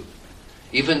trust you.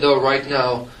 Even though right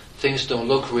now things don't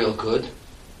look real good,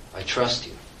 I trust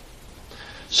you.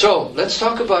 So, let's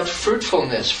talk about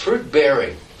fruitfulness, fruit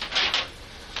bearing.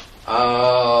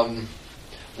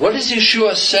 What does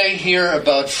Yeshua say here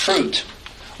about fruit?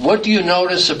 What do you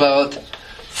notice about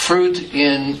fruit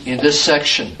in this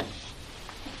section?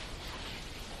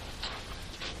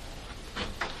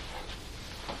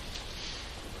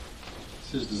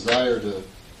 It's his desire to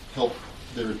help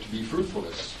there to be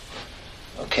fruitfulness.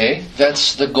 Okay,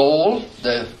 that's the goal,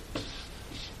 the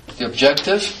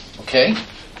objective. Okay.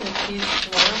 That He's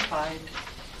glorified.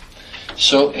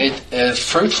 So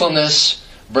fruitfulness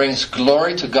brings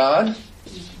glory to God.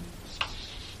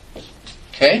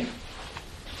 Okay.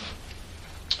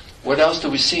 What else do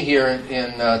we see here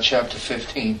in chapter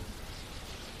 15?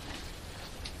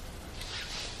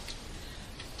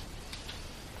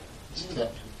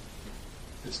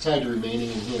 It's tied to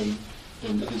remaining in Him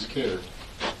and His care.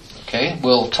 Okay,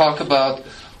 we'll talk about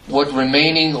what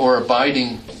remaining or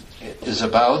abiding is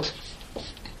about.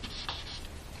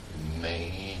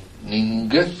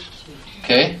 Remaining.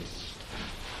 Okay.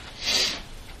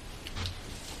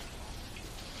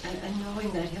 And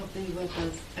knowing that He'll be with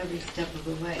us every step of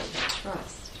the way, that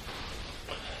trust.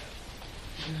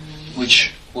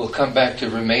 Which will come back to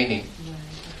remaining.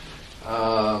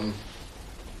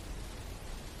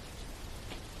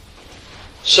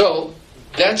 So,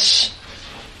 that's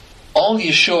all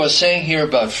Yeshua is saying here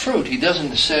about fruit. He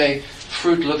doesn't say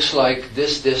fruit looks like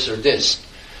this, this, or this.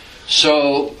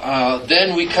 So,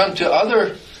 then we come to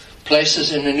other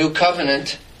places in the New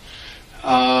Covenant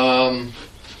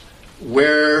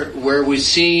where we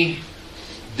see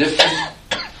different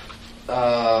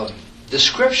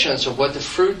descriptions of what the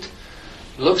fruit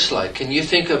looks like. Can you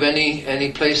think of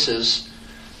any places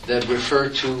that refer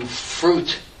to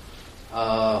fruit?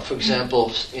 For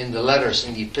example, in the letters,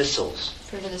 in the epistles.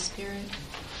 Fruit of the Spirit.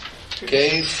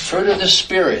 Okay, fruit of the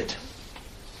Spirit.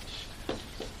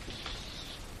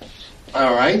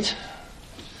 All right.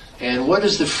 And what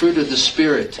is the fruit of the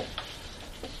Spirit?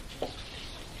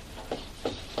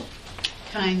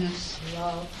 Kindness.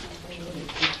 Love.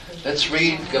 Let's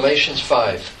read Galatians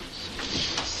 5.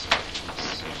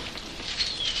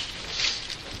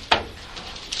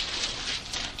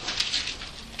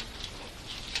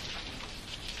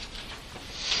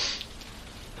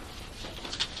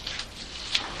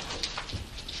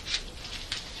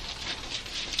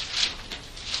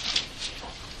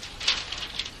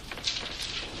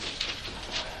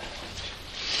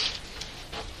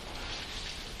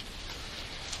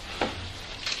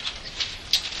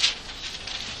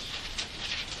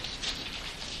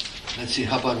 Let's see,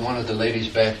 how about one of the ladies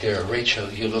back there?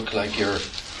 Rachel, you look like you're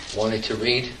wanting to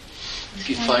read. If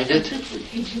you find it.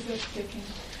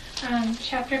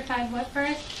 Chapter 5, what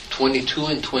verse? 22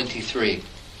 and 23.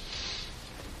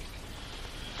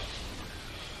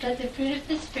 But the fruit of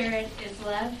the Spirit is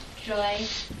love, joy,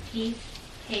 peace,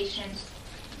 patience,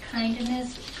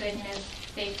 kindness, goodness,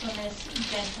 faithfulness,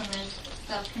 gentleness,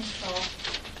 self-control.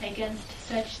 Against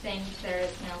such things there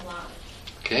is no law.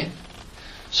 Okay.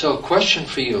 So, a question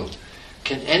for you.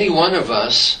 Can any one of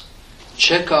us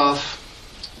check off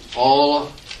all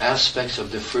aspects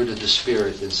of the fruit of the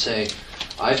Spirit and say,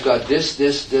 I've got this,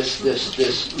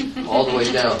 all the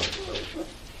way down?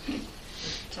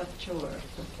 Tough chore.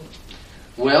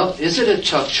 Well, is it a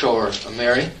tough chore,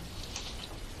 Mary?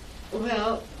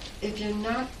 Well, if you're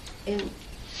not in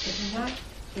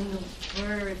the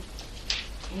Word,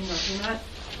 if you're not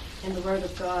in the Word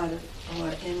of God or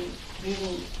in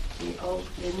reading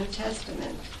the New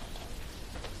Testament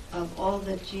of all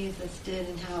that Jesus did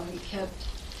and how He kept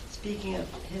speaking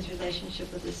of His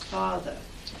relationship with His Father,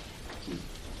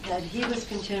 that He was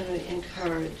continually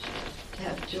encouraged to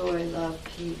have joy, love,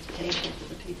 peace, patience with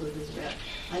the people of Israel,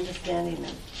 understanding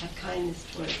them, have kindness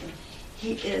towards them.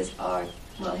 He is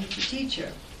He's the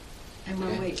teacher. And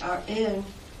when we are in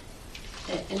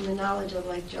the knowledge of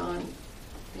like John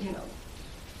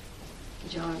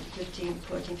 15,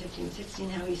 14, 15, 16,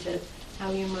 how he says,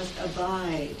 how you must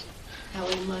abide, how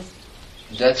we must...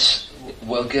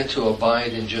 We'll get to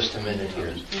abide in just a minute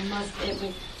here.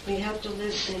 We have to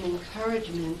live in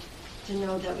encouragement to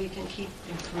know that we can keep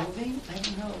improving. I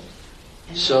don't know.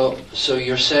 So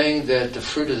you're saying that the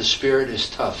fruit of the Spirit is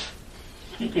tough?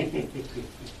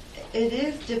 It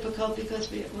is difficult because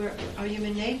our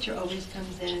human nature always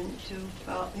comes in to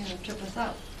trip us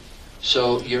up.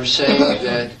 So you're saying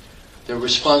that the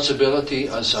responsibility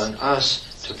is on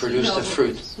us to produce the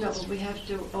fruit. No, but we have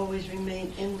to always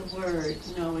remain in the Word,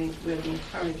 knowing where the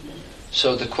encouragement is.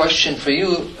 So the question for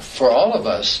you, for all of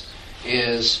us,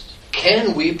 is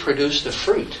can we produce the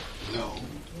fruit? No.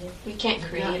 We can't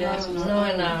create it.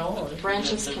 No.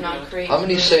 Branches cannot create. How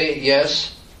many say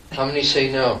yes? How many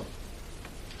say no?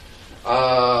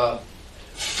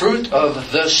 Fruit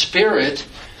of the Spirit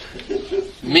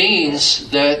means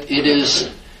that it is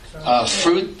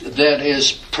fruit that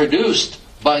is produced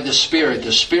by the Spirit.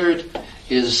 The Spirit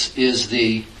is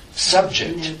the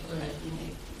subject,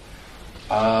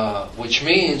 which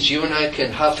means you and I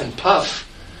can huff and puff,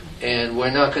 and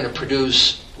we're not going to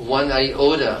produce one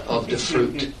iota of the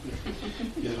fruit.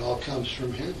 It all comes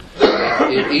from Him.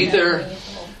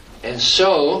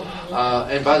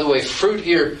 And by the way, fruit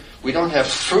here, we don't have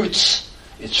fruits.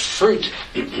 It's fruit,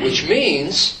 which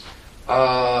means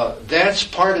that's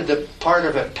part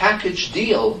of a package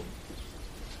deal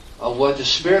of what the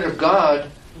Spirit of God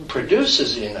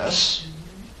produces in us.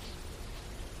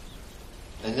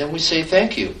 And then we say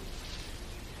thank you.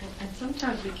 And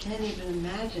sometimes we can't even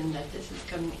imagine that this is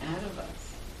coming out of us.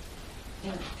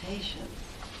 Patience,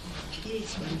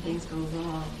 peace when things go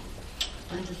wrong,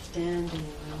 understanding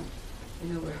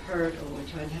when we're hurt or we're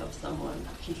trying to help someone.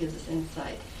 He gives us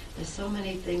insight. There's so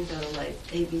many things that are like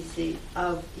ABC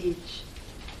of each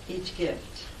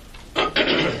gift.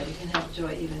 That we can have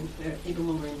joy even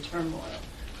when we're in turmoil.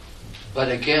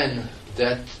 But again,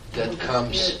 that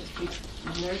comes. Spirit keeps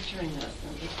nurturing us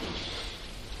and the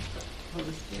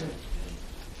Holy Spirit.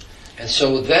 And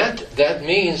so that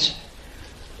means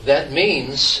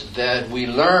that we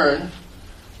learn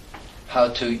how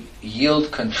to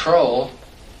yield control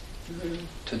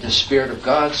to the Spirit of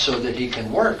God so that He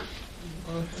can work.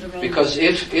 Because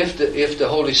if the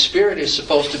Holy Spirit is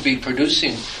supposed to be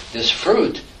producing this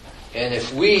fruit, and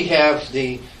if we have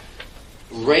the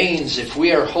reins, if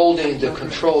we are holding the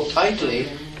control tightly,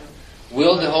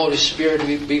 will the Holy Spirit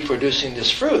be producing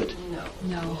this fruit?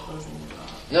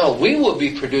 No, we will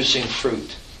be producing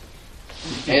fruit.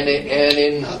 And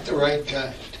in not the right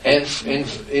kind. And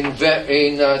in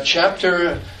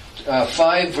chapter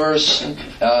 5, verse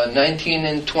 19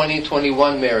 and 20,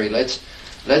 21, Mary, let's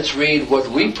read what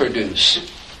we produce.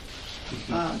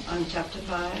 On chapter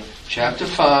 5. Chapter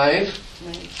 5.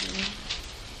 19.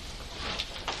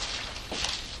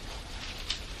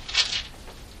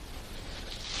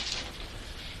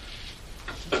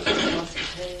 I lost a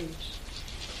page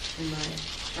in my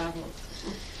travels.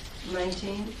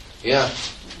 19? Yeah.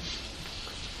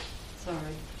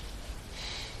 Sorry.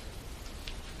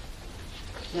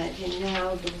 19.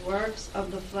 Now the works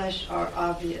of the flesh are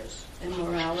obvious: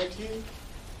 immorality,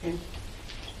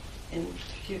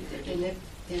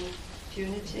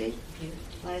 impunity,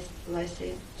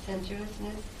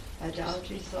 licentiousness,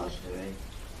 idolatry, sorcery,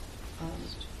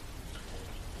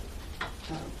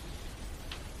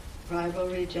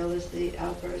 rivalry, jealousy,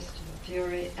 outbursts of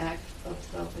fury, acts of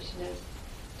selfishness,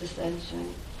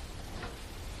 dissension,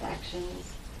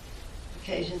 factions,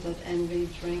 occasions of envy,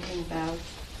 drinking bouts,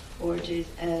 orgies,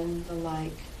 and the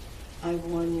like. I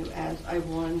warn you, as I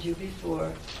warned you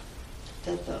before,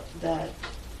 that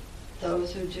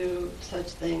those who do such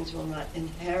things will not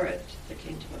inherit the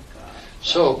kingdom of God.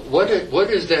 So what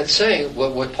is that saying?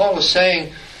 What Paul is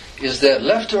saying is that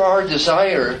left to our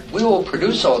desire, we will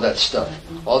produce all that stuff,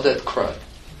 all that crud.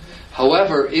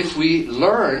 However, if we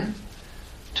learn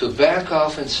to back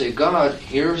off and say, God,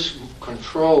 here's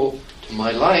control to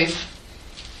my life,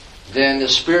 then the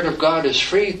Spirit of God is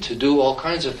free to do all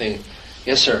kinds of things.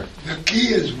 Yes, sir? The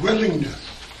key is willingness.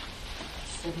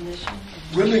 Submission.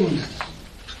 Willingness.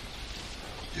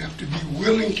 You have to be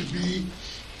willing to be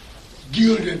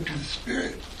yielded to the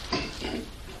Spirit.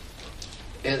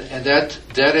 And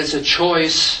that is a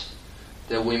choice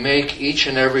that we make each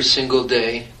and every single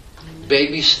day.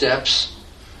 Baby steps,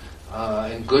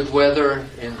 in good weather,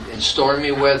 in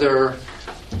stormy weather,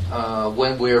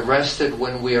 when we are rested,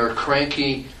 when we are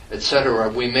cranky, etc.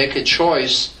 We make a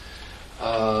choice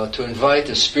to invite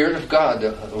the Spirit of God,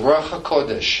 the Ruach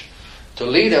HaKodesh, to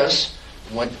lead us.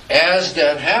 As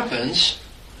that happens,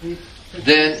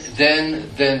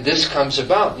 then this comes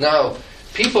about. Now,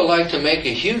 people like to make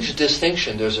a huge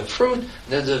distinction. There's a fruit, and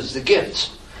then there's the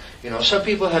gifts. Some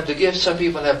people have the gifts, some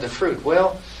people have the fruit.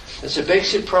 Well, it's a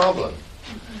basic problem.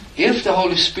 If the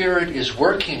Holy Spirit is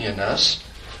working in us,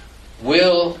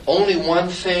 will only one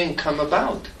thing come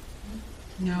about?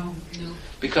 No.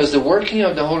 Because the working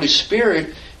of the Holy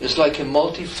Spirit is like a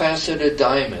multifaceted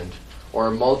diamond or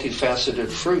a multifaceted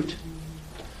fruit.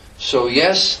 So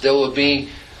yes, there will be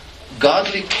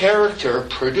godly character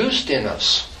produced in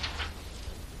us.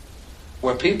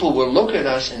 where people will look at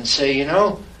us and say, you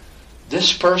know,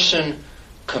 this person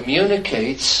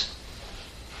communicates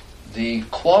the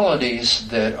qualities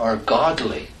that are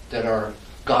godly, that are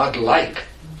godlike.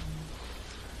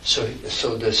 So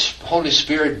the Holy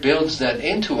Spirit builds that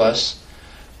into us,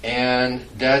 and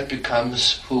that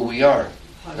becomes who we are.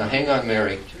 Now hang on,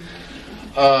 Mary.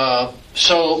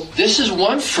 So this is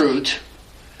one fruit.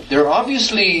 There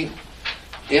obviously,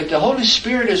 if the Holy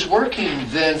Spirit is working,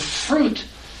 then fruit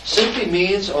simply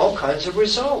means all kinds of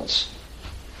results.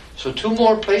 So two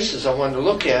more places I want to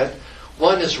look at.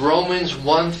 One is Romans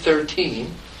 1:13.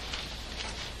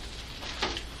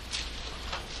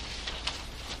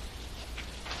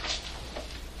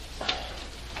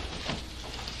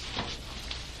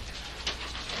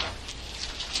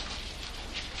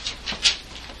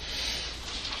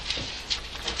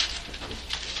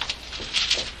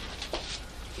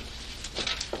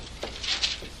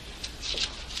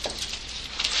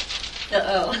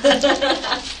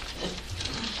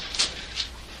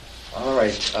 All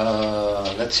right,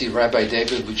 let's see, Rabbi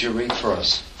David, would you read for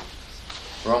us?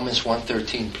 Romans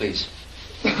 1:13, please.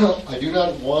 I do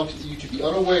not want you to be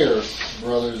unaware,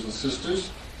 brothers and sisters,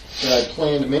 that I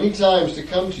planned many times to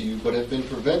come to you, but have been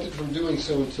prevented from doing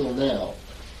so until now,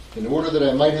 in order that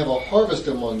I might have a harvest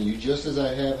among you, just as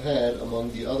I have had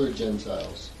among the other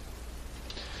Gentiles.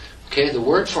 Okay, the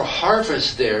word for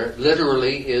harvest there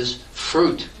literally is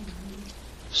fruit.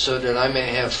 So that I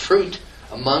may have fruit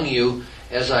among you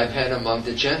as I've had among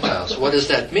the Gentiles. What does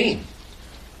that mean?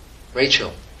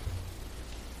 Rachel.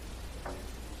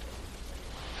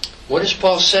 What is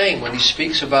Paul saying when he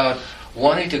speaks about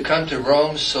wanting to come to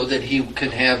Rome so that he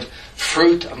could have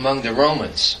fruit among the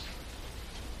Romans?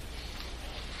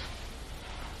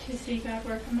 To see God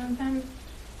work among them?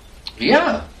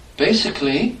 Yeah,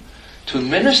 basically to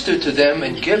minister to them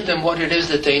and give them what it is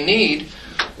that they need,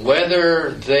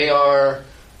 whether they are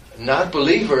not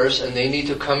believers and they need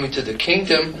to come into the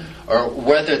kingdom, or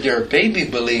whether they're baby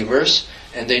believers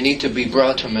and they need to be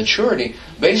brought to maturity.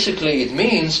 Basically, it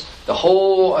means the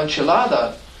whole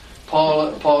enchilada.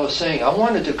 Paul is saying, I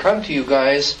wanted to come to you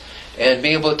guys and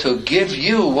be able to give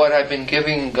you what I've been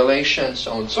giving Galatians,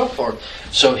 so on and so forth.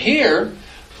 So here,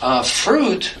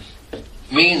 fruit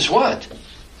means what?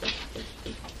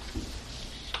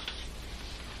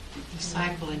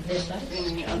 Discipling.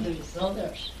 Bringing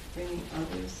others. Bringing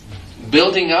others.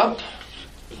 Building up.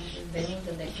 Bringing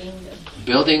to the kingdom.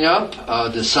 Building up,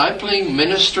 discipling,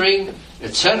 ministering,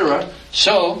 etc.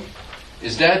 So,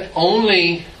 is that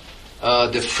only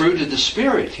the fruit of the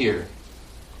Spirit here?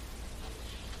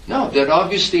 No, that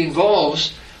obviously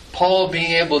involves Paul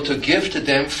being able to give to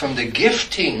them from the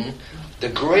gifting, the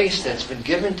grace that's been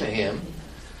given to him.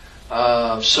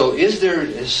 So is there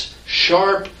this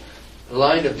sharp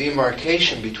line of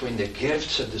demarcation between the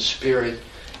gifts of the Spirit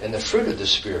and the fruit of the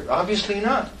Spirit? Obviously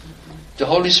not. The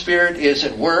Holy Spirit is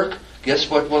at work. Guess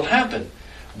what will happen?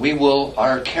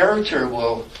 Our character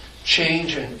will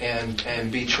change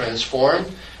and be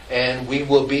transformed, and we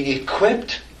will be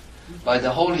equipped by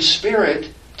the Holy Spirit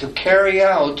to carry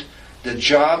out the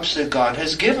jobs that God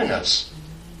has given us.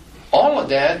 All of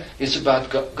that is about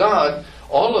God.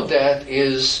 All of that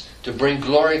is to bring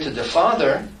glory to the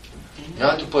Father,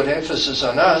 not to put emphasis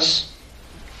on us.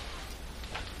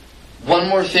 One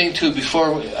more thing too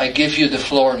before I give you the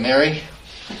floor, Mary.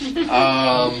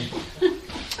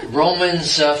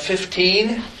 Romans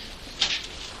 15.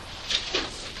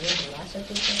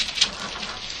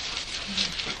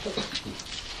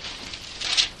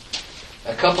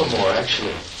 A couple more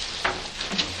actually.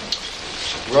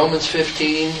 Romans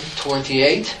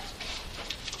 15:28.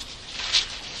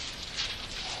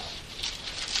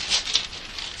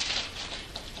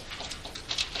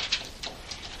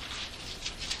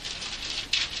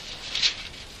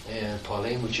 And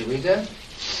Pauline, would you read that?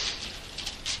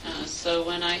 So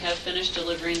when I have finished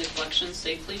delivering the collection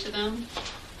safely to them,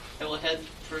 I will head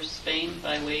for Spain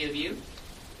by way of you.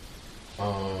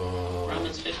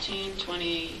 Romans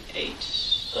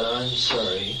 15:28. I'm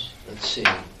sorry. Let's see.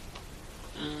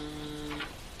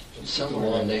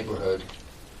 Somewhere in the neighborhood.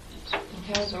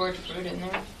 It has the word fruit in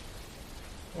there.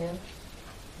 Yeah.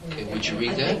 Okay, would you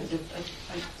read that?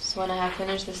 So when I have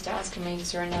finished this task and made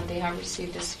certain that they have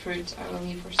received this fruit, I will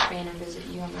leave for Spain and visit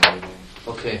you on my way there.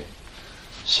 Okay.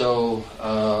 So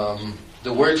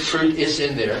the word fruit is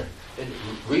in there. And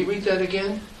reread that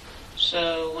again.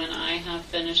 So when I have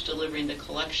finished delivering the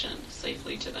collection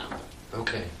safely to them.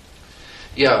 Okay.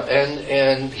 Yeah,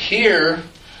 and here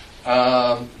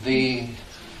the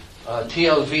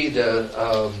TLV,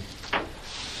 the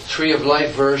Tree of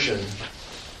Life version,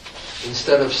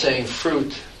 instead of saying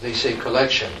fruit, they say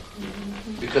collection,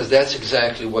 because that's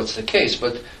exactly what's the case.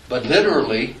 But But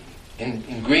literally,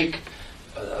 in Greek,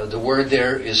 the word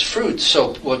there is fruit.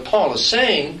 So what Paul is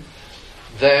saying,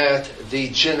 that the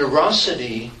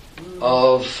generosity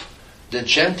of the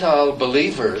Gentile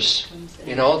believers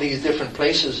in all these different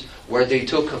places where they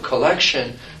took a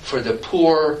collection for the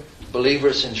poor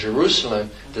believers in Jerusalem,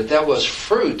 that was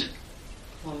fruit.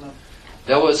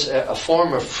 That was a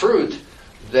form of fruit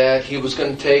that he was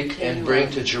going to take and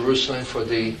bring to Jerusalem for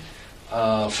the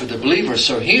believers.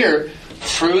 So here,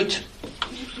 fruit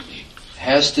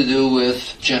has to do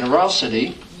with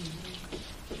generosity.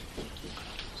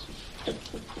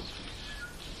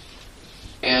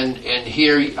 And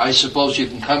here, I suppose you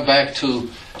can come back to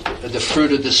the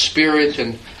fruit of the Spirit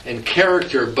and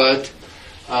character, but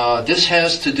this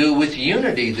has to do with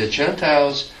unity. The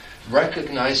Gentiles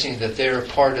recognizing that they're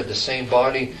part of the same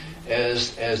body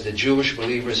as the Jewish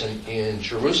believers in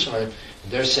Jerusalem.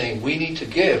 They're saying, we need to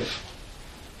give.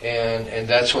 And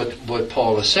that's what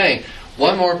Paul is saying.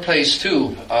 One more place,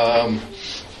 too,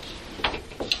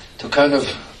 to kind of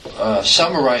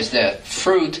summarize that.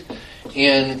 Fruit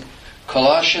in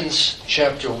Colossians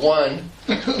chapter 1,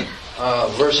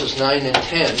 verses 9 and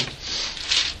 10.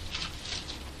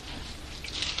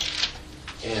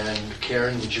 And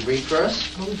Karen, would you read for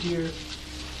us? Oh dear.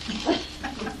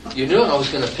 You knew I was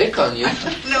going to pick on you.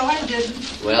 No, I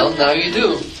didn't. Well, now you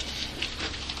do.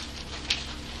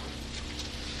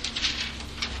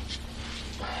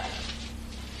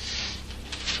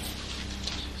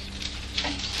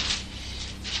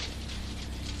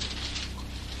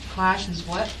 Colossians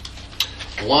what?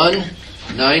 1,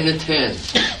 9 and 10.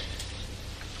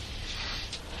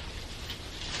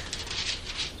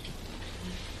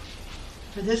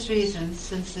 For this reason,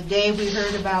 since the day we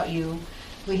heard about you,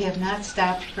 we have not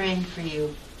stopped praying for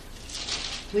you.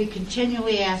 We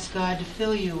continually ask God to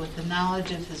fill you with the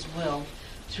knowledge of His will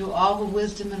through all the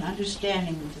wisdom and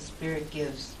understanding that the Spirit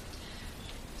gives,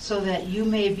 so that you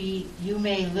may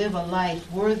live a life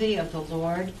worthy of the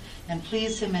Lord and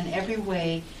please Him in every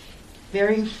way,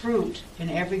 bearing fruit in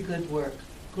every good work,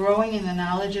 growing in the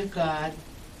knowledge of God,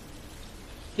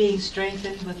 being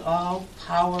strengthened with all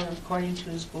power according to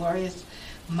His glorious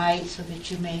might, so that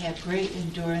you may have great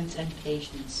endurance and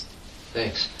patience.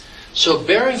 Thanks. So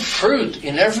bearing fruit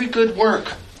in every good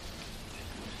work.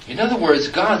 In other words,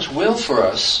 God's will for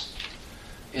us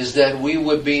is that we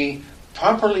would be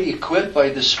properly equipped by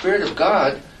the Spirit of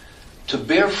God to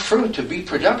bear fruit, to be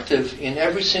productive in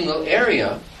every single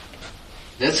area.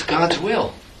 That's God's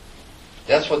will.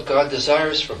 That's what God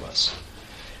desires from us,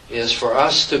 is for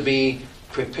us to be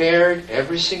prepared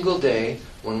every single day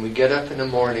when we get up in the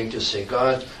morning to say,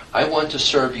 God, I want to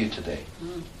serve you today.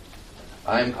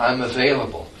 I'm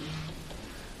available.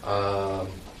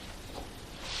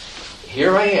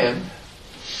 Here I am.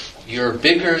 You're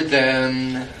bigger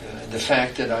than the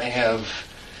fact that I have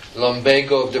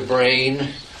lumbago of the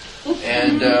brain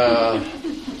and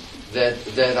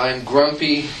that I'm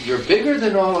grumpy. You're bigger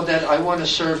than all of that. I want to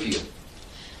serve you.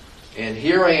 And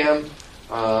here I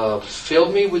am.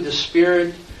 Fill me with the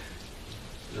Spirit.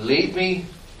 Lead me.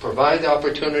 Provide the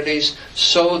opportunities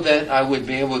so that I would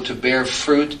be able to bear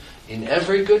fruit in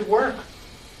every good work.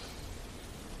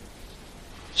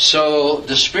 So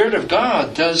the Spirit of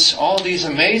God does all these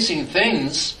amazing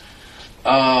things.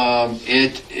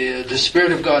 The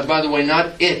Spirit of God, by the way,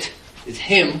 not it's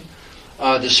Him.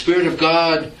 The Spirit of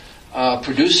God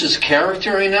produces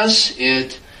character in us.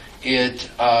 It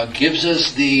gives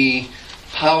us the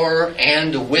power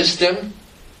and the wisdom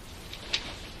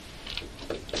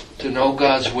to know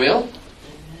God's will,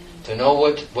 to know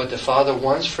what the Father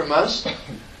wants from us,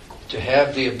 to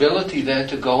have the ability then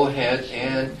to go ahead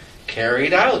and carry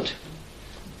it out.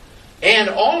 And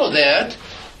all of that,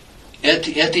 at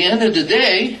the end of the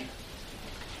day,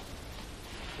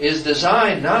 is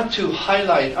designed not to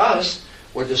highlight us,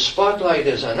 where the spotlight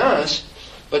is on us,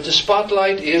 but the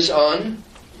spotlight is on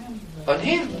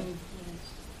Him.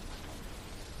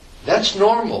 That's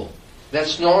normal.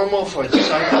 That's normal for a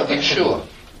disciple of Yeshua.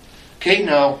 Okay,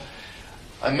 now,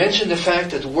 I mentioned the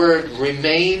fact that the word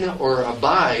remain or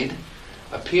abide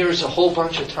appears a whole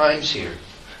bunch of times here.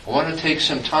 I want to take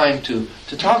some time to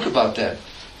talk about that.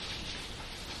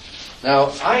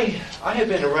 Now, I have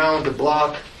been around the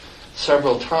block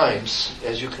several times,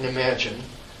 as you can imagine.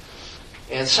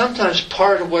 And sometimes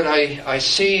part of what I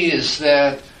see is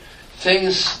that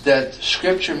things that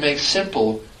Scripture makes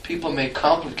simple, people make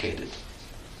complicated.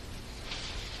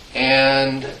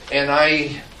 And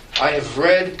I have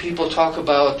read people talk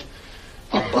about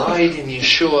abide in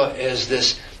Yeshua as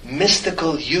this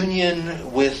mystical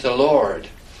union with the Lord.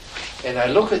 And I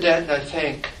look at that and I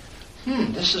think,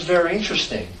 this is very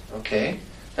interesting. Okay,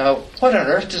 now what on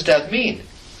earth does that mean?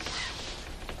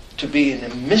 to be in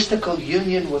a mystical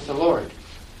union with the Lord.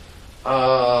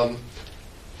 I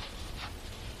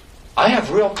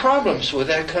have real problems with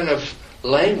that kind of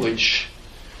language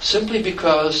simply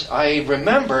because I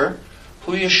remember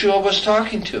who Yeshua was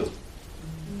talking to.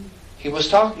 He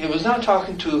was not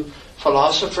talking to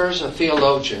philosophers and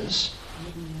theologians.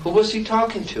 Who was he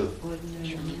talking to?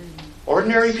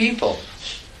 Ordinary people.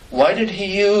 Why did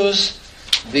he use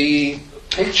the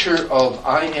picture of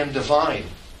I am divine?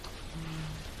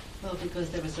 Well, because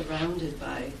they were surrounded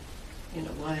by,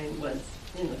 wine was,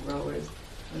 growers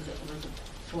was a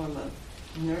form of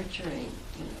nurturing,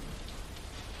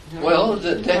 Well,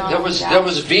 there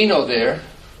was vino there.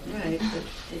 Right, but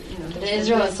But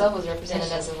Israel itself was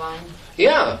represented as a vine.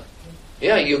 Yeah.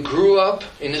 You grew up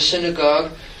in the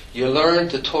synagogue. You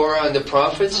learned the Torah and the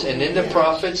prophets, and in the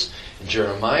prophets,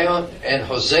 Jeremiah and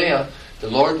Hosea, the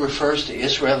Lord refers to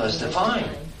Israel as the vine.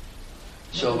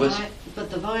 So but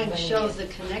the vine shows the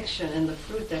connection and the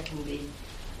fruit that can be,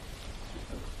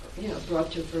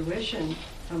 brought to fruition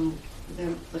from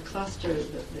the cluster,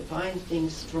 the vine being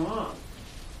strong,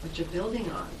 what you're building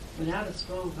on. Without a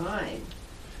strong vine.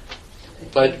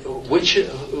 But which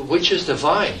is the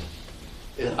vine?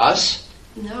 Us?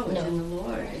 No, it's in the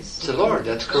Lord. It's the Lord.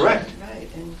 That's correct. Right,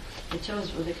 and it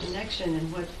shows with the connection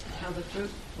and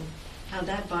how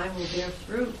that vine will bear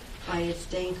fruit by it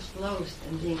staying close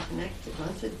and being connected.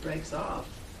 Once it breaks off,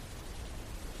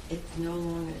 it's no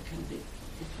longer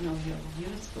it's no longer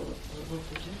useful. It will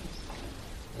produce.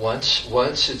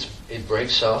 Once it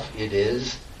breaks off, it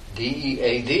is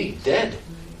dead, dead.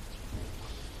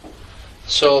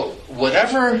 So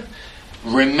whatever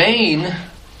remain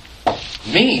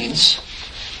means,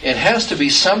 it has to be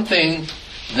something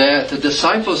that the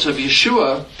disciples of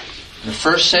Yeshua in the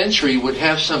first century would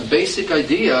have some basic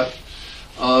idea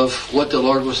of what the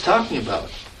Lord was talking about.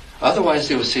 Otherwise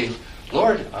they would say,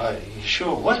 Lord,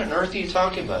 Yeshua, what on earth are you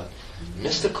talking about?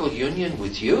 Mystical union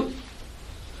with you?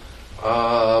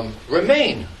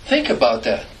 Remain. Think about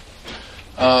that.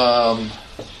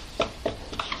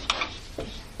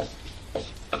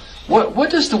 What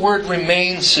does the word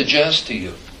remain suggest to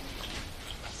you?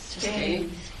 Stay.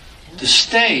 To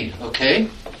stay, okay?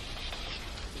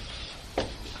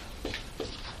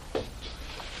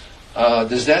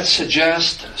 Does that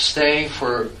suggest staying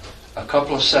for a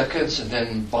couple of seconds and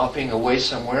then bopping away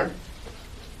somewhere?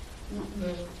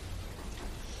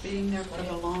 Being there for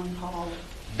the long haul.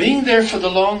 Being there for the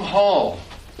long haul.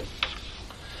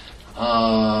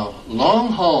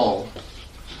 Long haul.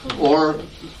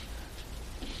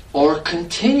 Or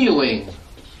continuing.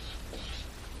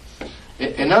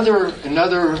 Another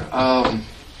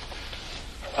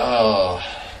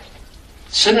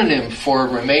synonym for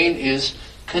remain is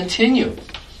continue.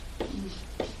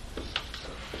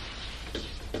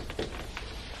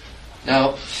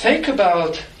 Now, think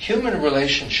about human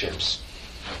relationships.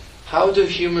 How do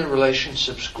human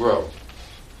relationships grow?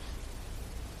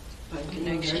 By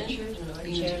Connection,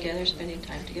 being together, spending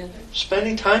time together.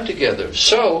 Spending time together.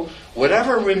 So,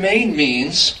 whatever remain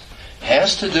means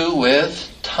has to do with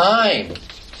time.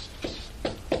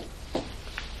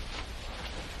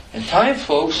 And time,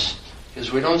 folks,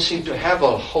 is we don't seem to have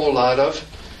a whole lot of,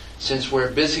 since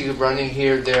we're busy running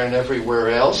here, there, and everywhere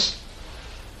else.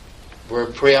 We're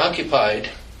preoccupied.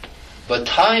 But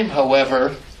time,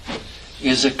 however,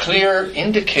 is a clear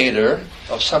indicator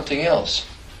of something else.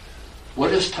 What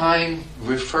does time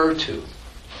refer to?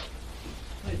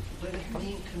 Would it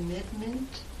mean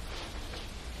commitment?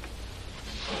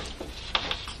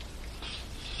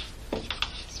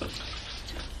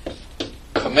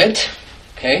 Commit,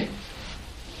 okay?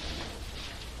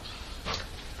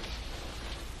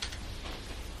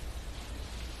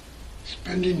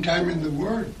 Spending time in the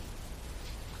Word.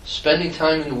 Spending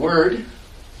time in the Word.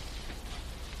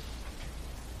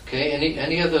 Okay,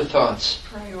 any other thoughts?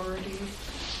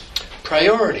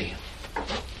 Priority.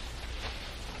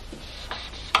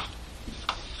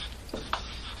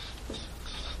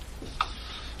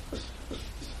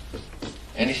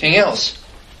 Anything else?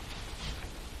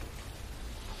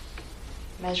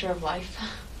 Measure of life.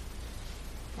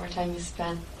 More time you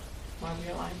spend, more of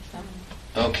your life.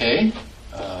 Okay.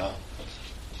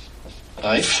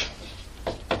 Life.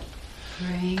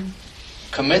 Praying.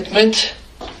 Commitment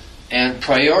and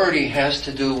priority has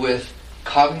to do with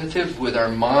cognitive, with our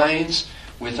minds,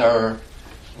 with our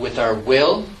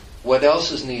will. What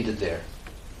else is needed there?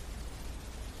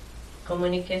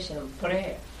 Communication,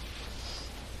 prayer.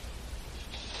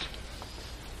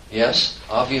 Yes,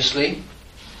 obviously.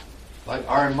 But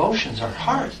our emotions, our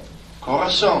heart,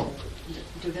 corazón.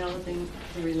 Developing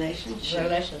the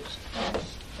relationship.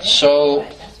 So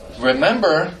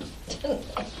remember,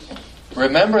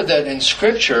 remember that in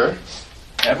Scripture,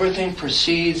 everything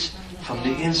proceeds from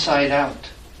the inside out.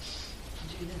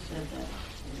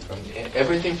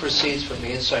 Everything proceeds from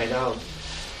the inside out.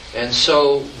 And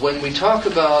so when we talk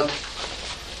about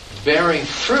bearing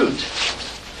fruit,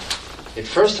 it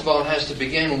first of all has to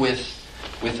begin with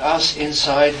us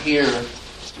inside here,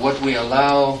 what we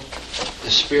allow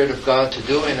the Spirit of God to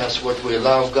do in us, what we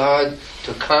allow God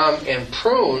to come and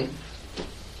prune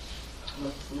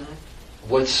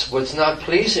what's not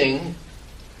pleasing.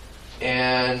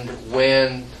 And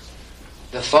when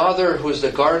the Father, who's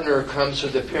the gardener, comes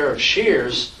with a pair of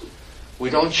shears, we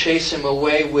don't chase him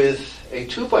away with a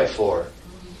 2x4.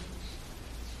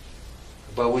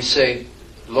 But we say,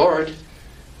 Lord,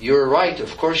 you're right.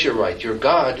 Of course you're right. You're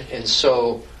God. And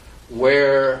so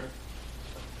where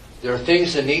there are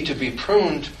things that need to be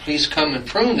pruned, please come and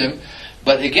prune them.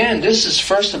 But again, this is,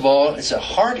 first of all, it's a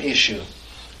heart issue.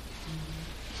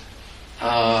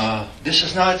 This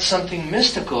is not something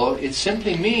mystical. It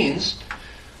simply means,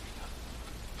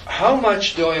 how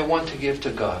much do I want to give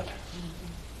to God?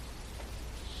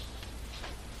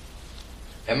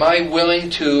 Am I willing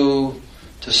to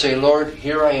say, Lord,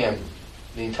 here I am,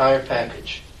 the entire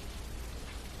package.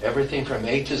 Everything from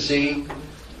A to Z.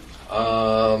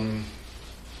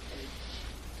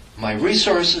 My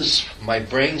resources, my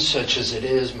brain such as it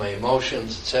is, my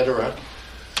emotions, etc.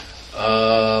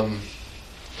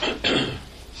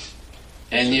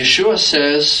 And Yeshua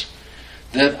says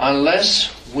that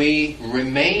unless we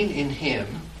remain in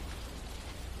Him,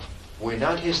 we're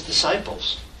not His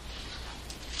disciples.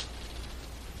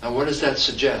 Now what does that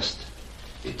suggest?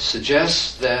 It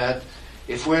suggests that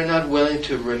if we're not willing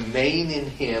to remain in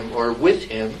Him or with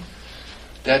Him,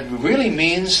 that really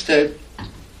means that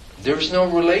there's no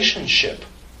relationship.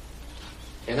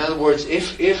 In other words,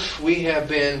 if we have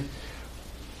been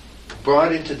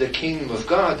brought into the kingdom of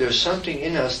God, there's something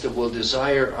in us that will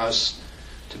desire us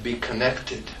to be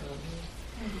connected.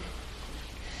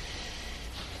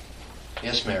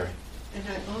 Yes, Mary? And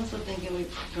I also think,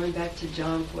 going back to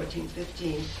John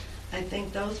 14:15, I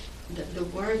think the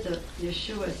words of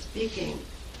Yeshua speaking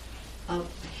of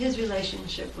His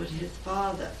relationship with His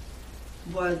Father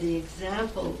were the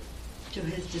example to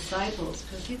His disciples,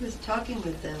 because He was talking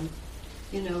with them,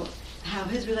 how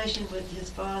His relation with His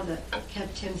Father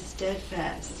kept Him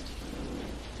steadfast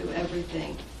through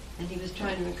everything. And He was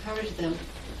trying to encourage them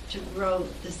to grow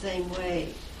the same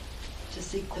way, to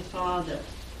seek the Father.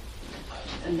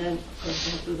 And then, of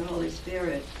course, through the Holy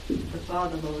Spirit, the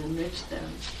Father will enrich them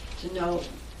to know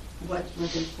what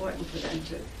was important for them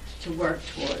to work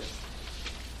towards.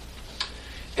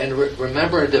 And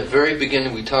remember at the very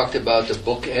beginning we talked about the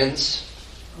bookends?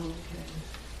 Okay.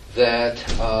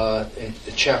 That in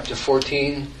chapter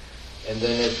 14, and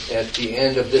then at the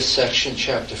end of this section,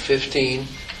 chapter 15,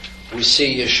 we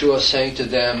see Yeshua saying to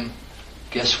them,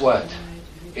 guess what?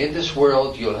 In this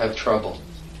world you'll have trouble.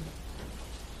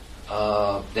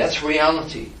 That's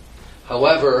reality.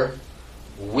 However,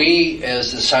 we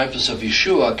as disciples of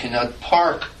Yeshua cannot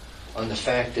park on the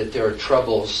fact that there are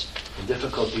troubles and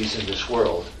difficulties in this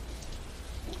world.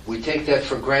 We take that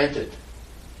for granted.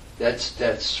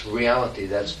 That's reality.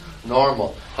 That's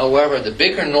normal. However, the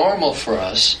bigger normal for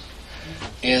us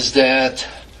is that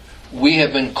we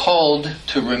have been called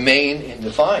to remain in the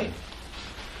vine.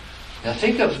 Now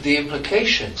think of the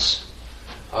implications.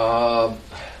 I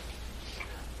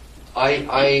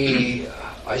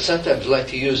sometimes like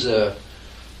to use a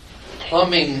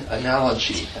plumbing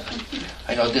analogy.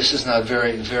 I know this is not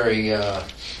very, very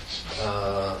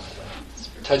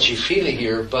touchy-feely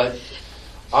here, but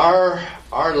our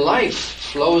life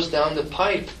flows down the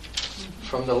pipe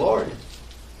from the Lord.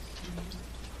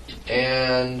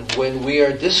 And when we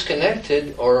are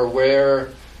disconnected, or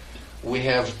where we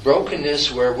have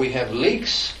brokenness, where we have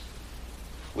leaks,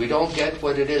 we don't get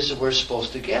what it is that we're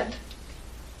supposed to get.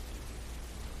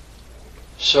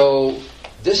 So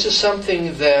this is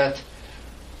something that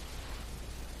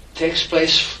takes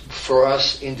place for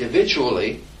us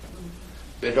individually,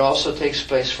 but it also takes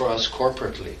place for us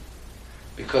corporately.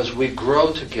 Because we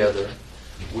grow together,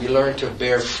 we learn to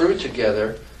bear fruit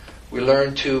together, we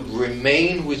learn to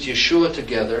remain with Yeshua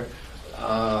together,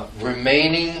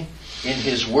 remaining in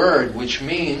His Word, which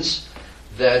means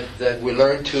that we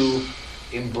learn to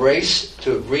embrace,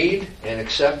 to read and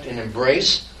accept and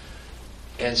embrace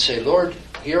and say, Lord,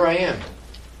 here I am.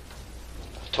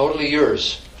 Totally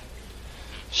yours.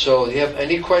 So, do you have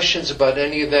any questions about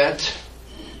any of that?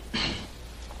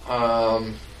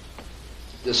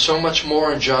 There's so much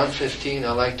more in John 15.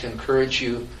 I'd like to encourage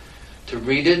you to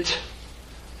read it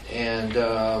and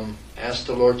ask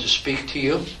the Lord to speak to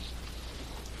you.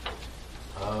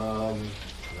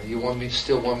 You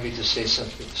still want me to say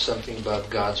something about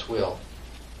God's will?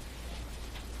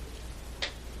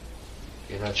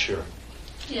 You're not sure?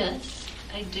 Yes,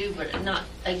 I do, but not,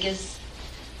 I guess,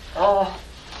 how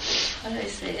do I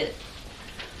say it?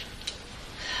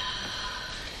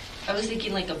 I was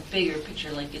thinking like a bigger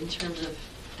picture, like in terms of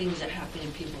things that happen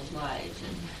in people's lives,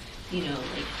 and, you know,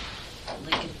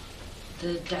 like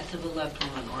the death of a loved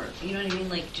one, or, you know what I mean?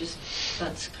 Like, just,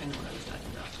 that's kind of what I was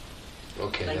talking about.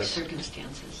 Okay. Like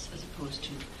circumstances as opposed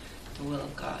to the will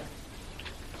of God,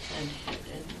 and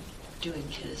doing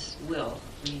His will.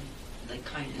 I mean, like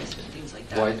kindness and things like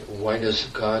that. Why does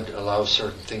God allow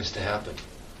certain things to happen?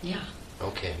 Yeah.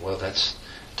 Okay, well, that's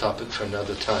a topic for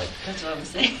another time. That's what I was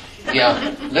saying.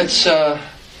 Yeah, let's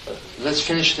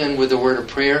finish then with a word of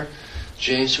prayer.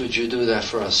 James, would you do that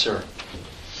for us, sir?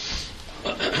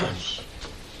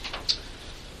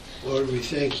 Lord, we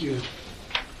thank you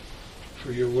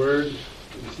for your word.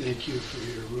 We thank you for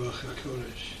your Ruach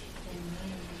HaKodesh.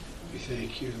 We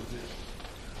thank you that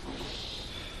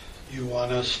you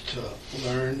want us to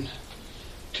learn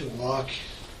to walk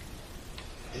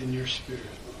in your Spirit,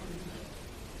 Lord.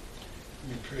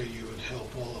 We pray you would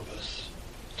help all of us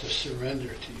to surrender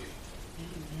to you.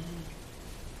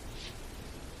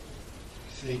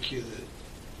 We thank you that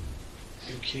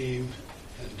you came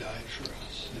and died for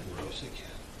us and rose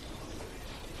again.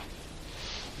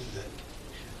 And that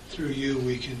through you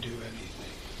we can do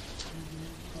anything.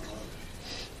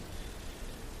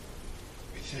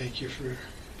 We thank you for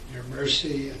your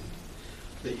mercy and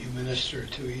that you minister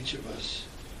to each of us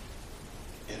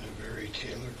in a very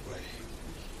tailored way.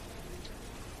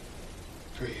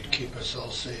 Pray you'd keep us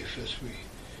all safe as we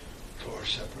go our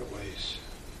separate ways.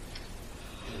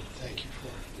 And thank you for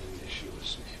it in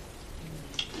Yeshua's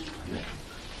name. Amen.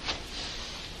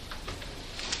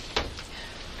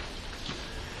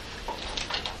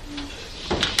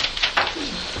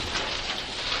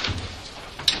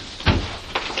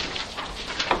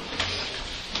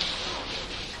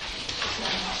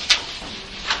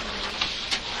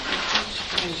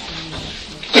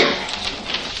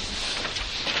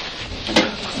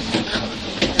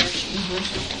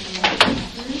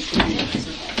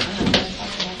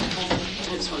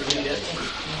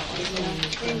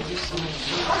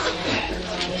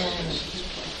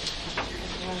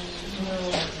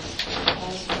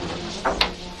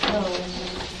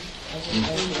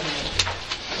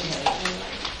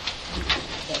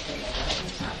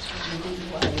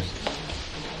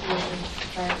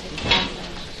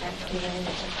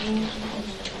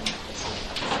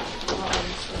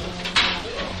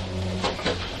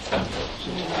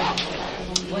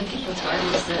 One thing that's hard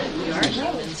is that we are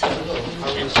humans, so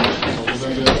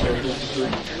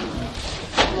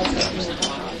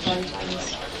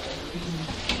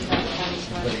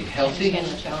Everybody healthy?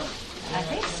 I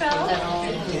think so.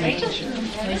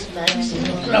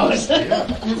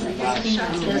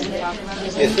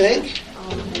 You think?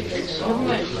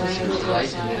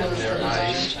 Light in their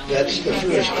eyes. That's the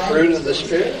fruit of the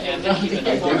Spirit?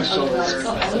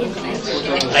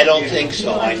 I don't think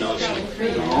so. I know so.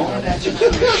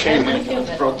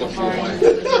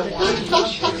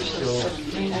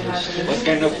 What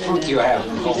kind of fruit you have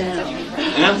at home?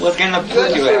 Huh? What kind of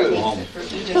fruit you have at home?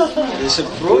 Is it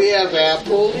fruit? We have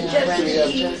apples. We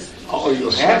have Oh, you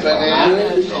have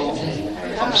bananas. Oh,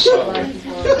 I'm sorry. I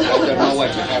don't know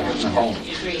what you have at home.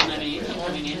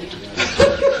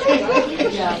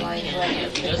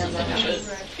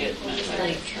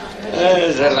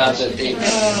 There's a lot of things.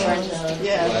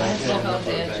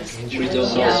 We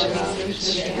don't know.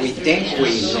 We think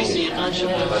we know.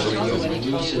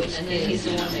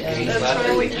 That's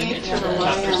why we need to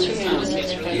rely on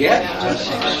Him. Yeah.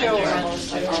 Show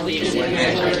us.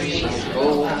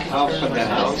 Go out for the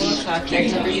house.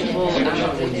 Next week.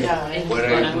 What I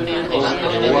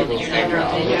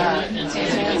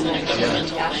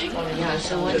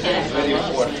Very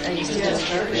important.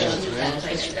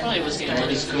 Probably was getting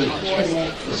That is good.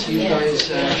 See you guys.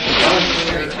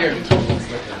 Take care.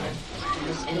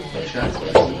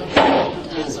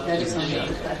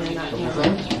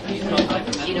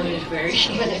 you know, he was very,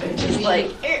 just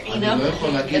like, you know,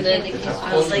 and then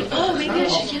I was like, oh, maybe I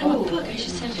should get him a book, I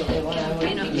should send him,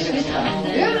 you know, get him,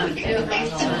 and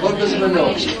then, What does it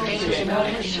know?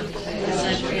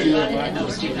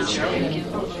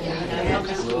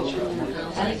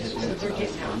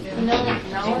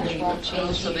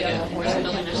 So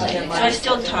I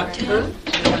still talk to him,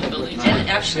 and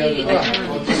actually,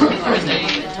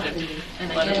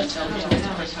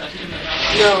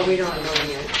 No, we don't know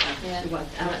yet.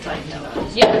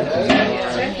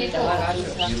 yeah. You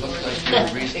look like you're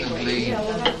reasonably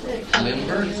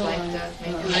limber.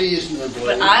 Reasonably.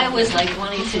 But I was like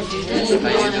wanting to do this, and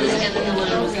then the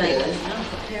one was like, no.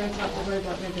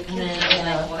 And then I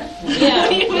was like, what? Yeah.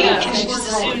 And she just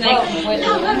assumed like,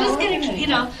 no, I'm just gonna,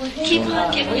 keep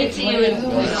on giving it to you. And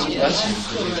Bless you,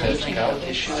 because you've had gout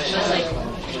issues. I was like,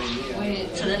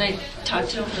 so then I talked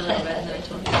to him for a little bit, and then I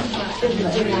told him,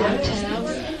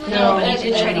 no, but I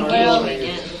did try to gauge him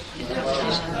again.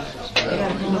 I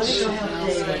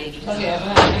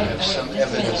have some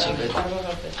evidence of it.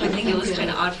 I think it was kind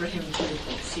of odd for him to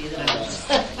see that I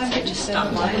just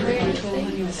stopped. From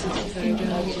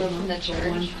the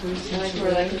church. Like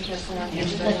we're like interested on him.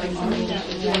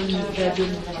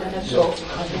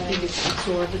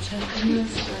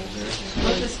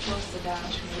 What is close to that?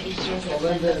 I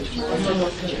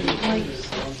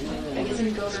guess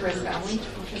we go to Red Valley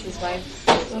because his wife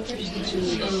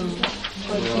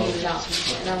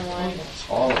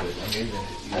All of it.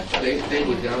 I mean, they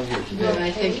were down here today. And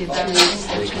I think it's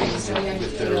They came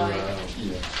with their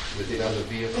with the other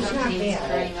vehicles. It's not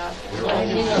bad. We're all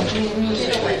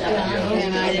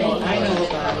and I know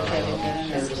about having been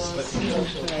nervous, but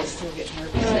I still get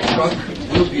nervous. The truck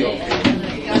will be okay.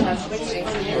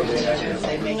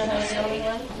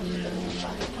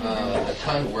 A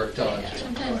ton worked on. I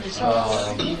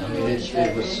mean,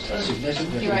 it was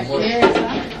significantly more.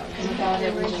 Without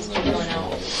it, we're just going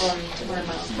out going 200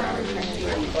 miles per hour trying to do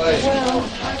it.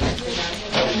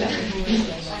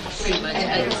 Pretty much.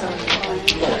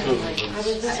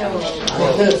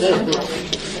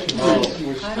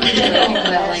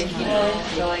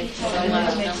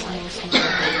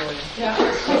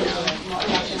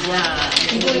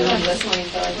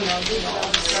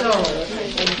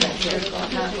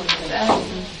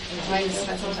 I just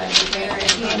spent some time with Mary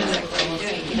and he was like, what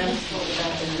are you doing?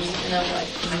 And I'm like,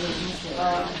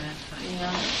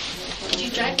 Did you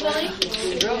drive, Molly?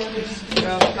 drove,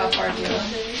 how far do you go?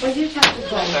 What did you talk to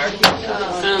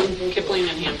Kipling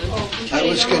and Hampton. I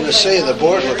was going to say, the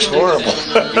board looks horrible.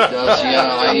 It does,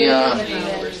 yeah.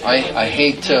 I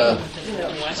hate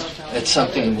it's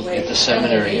something at the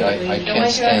seminary. I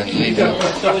can't stand leaving a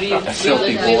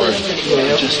filthy board.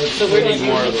 Just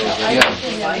more of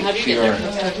pure.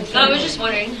 No, I was just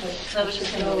wondering. So I was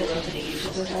just thinking that something you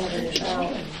should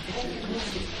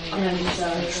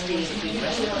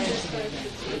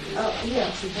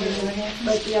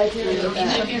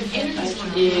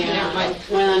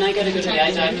Well, and I gotta go to the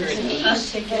eye doctor at 8. I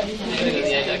gotta go to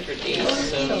the eye doctor at 8,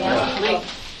 so my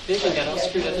vision got all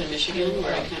screwed up in Michigan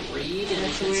where I can't read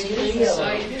and things,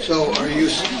 So are you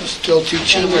still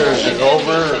teaching, or is it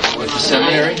over? With the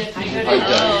seminary? I'm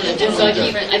done. So I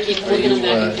keep looking them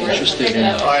back and forth. Interested in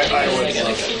I would. Okay.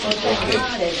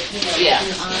 Yeah,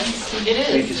 it is.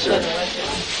 Thank you, sir.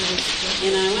 I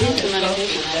went into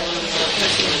medication. I don't want to start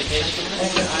taking medication.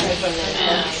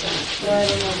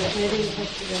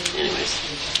 Anyways.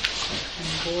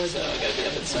 So I gotta be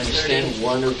up at 6:30. I understand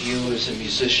one of you is a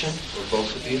musician, or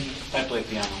both of you. I play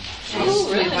piano. Oh,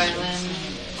 really?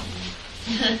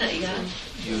 Yeah.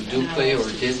 You do play or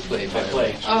did play I violin?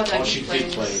 play. Oh, that She he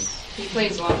did play. plays. He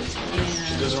plays a lot of times.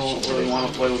 She doesn't really want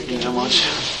to play with me that much.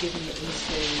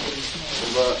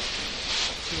 But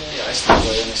yeah, I still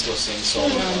play and I still sing solo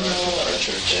at our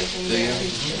church. Do you?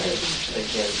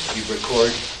 You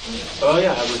record? Oh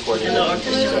yeah, I recorded an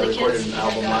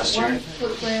album last year.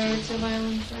 Flute player, it's a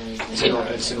violin player.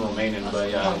 It's in Romanian, but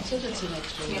yeah.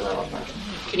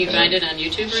 Can you find it on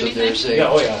YouTube or So anything? there's a... Yeah,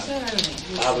 oh yeah.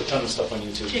 I have a ton of stuff on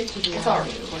YouTube. It's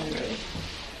already recorded, really.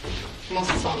 Most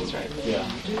of the songs, right? Yeah.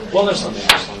 Well, there's some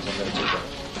English songs on there too.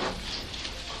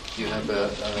 You have a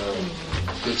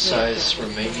good-sized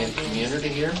Romanian community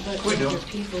here? We do.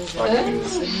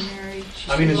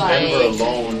 I mean, in Denver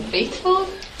alone. Faithful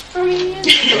Romanians?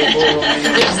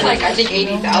 There's like, I think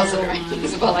 80,000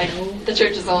 Romanians, but like, the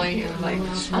church is only like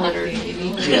 100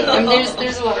 maybe. Yeah. I mean,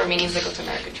 there's a lot of Romanians that go to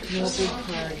American churches.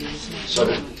 So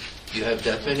you have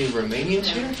that many Romanians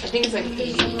here? I think it's like 80.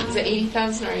 Is it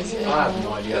 80,000 or is it? I have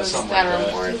no idea. It was Something that like or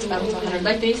that. more. It's about 100.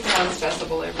 Like, they used to have this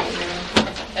festival every year.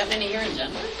 That many here in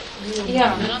Denver?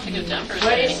 Yeah. I don't think of Denver.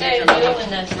 What do you say to doing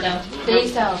that stuff? They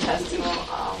used to have a festival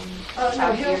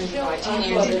 5 years ago, or 10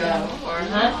 years ago, or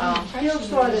He'll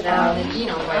sort it out. and you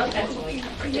know, like that's when we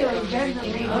got It was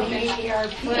definitely It was,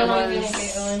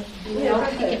 I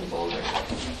think in Boulder. a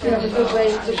good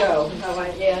place to go.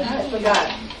 I forgot.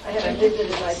 I haven't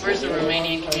visited like. Where's the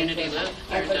Romanian community live?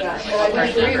 Here in Denver. forgot. But I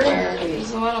went everywhere.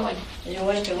 There's a lot of like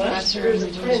professors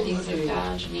and things like that,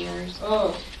 engineers.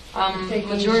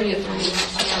 Majority of them,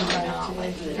 they're not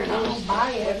like, they're not,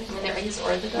 I mean, they're East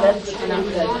Orthodox, they're not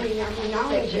really.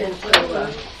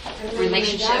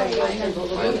 relationship.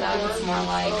 It's more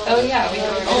like, oh yeah, we go.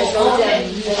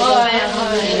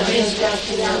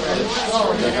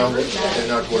 They're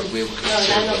not what we would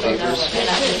consider believers.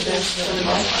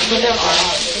 But there are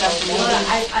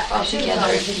all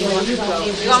together. You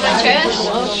want my trash?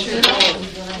 Sure.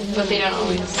 But they don't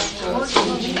always go to, the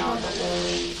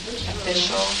really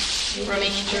official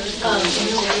Romanian churches.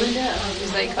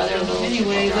 There's like other little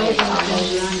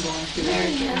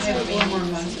Americans,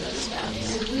 Romanians,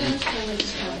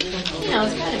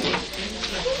 it's kind of big.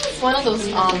 It's one of those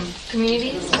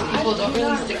communities where people don't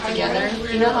really stick together.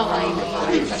 You know how like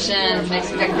Russian,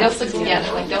 Mexican, they'll stick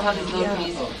together. Like they'll have these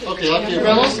little communities.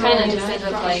 Romans kind of just end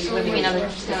up like living in other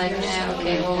groups, kind of like,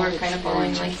 okay, well we're kind of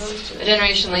following like a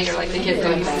generation later, like the kids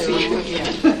go to school.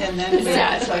 And then it's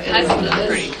sad. That's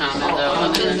pretty common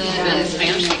though in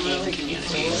Spanish-speaking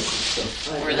communities,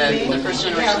 where the first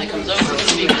generation that comes over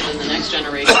speaks, and the next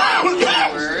generation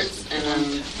speaks words, and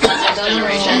then the next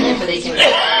generation, but they can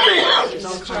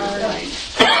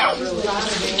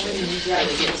try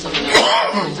to get someone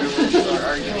else or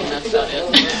arguing. That's about it.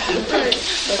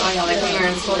 Like when we were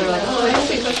in school, they were like, I don't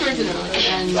speak Dutch words, and I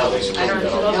don't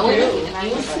know it, and I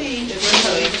will see.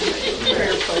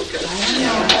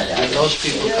 Did those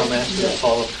people come after the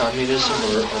fall of communism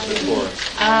or before?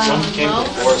 Some came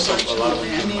before, a lot of them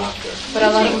came after. But a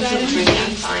lot of them came during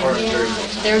that time.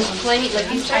 There's plenty, like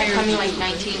these started coming like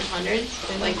 1900s,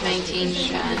 like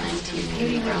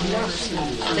 1980 around there.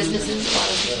 Businesses, a lot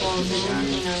of people,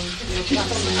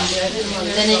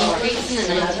 then it increased in the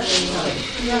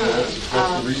 1980s. I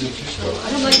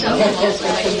don't like that.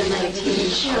 Like in the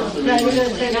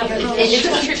 1980s. It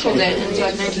just trickled it into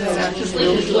like 1970s.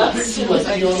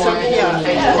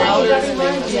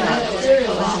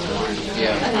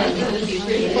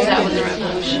 That was the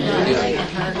revolution.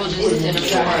 People just didn't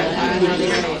support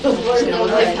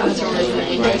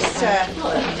that.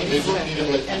 It's going to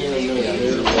look like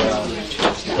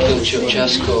Bill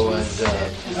Ceausescu and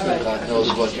God knows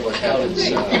what happens.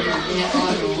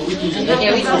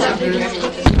 Yeah, we don't have to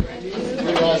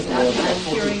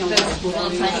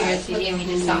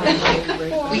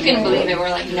we couldn't believe it. We're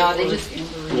like, no, they just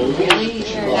really.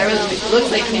 That really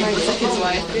looks like him. Looks like his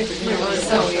wife. It was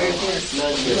so weird.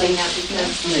 Like that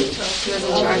because he was in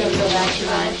charge of the time.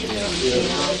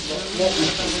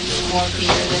 More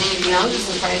fear than anything. I was just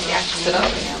surprised he actually stood up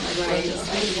for him.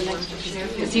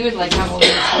 Because he would like have all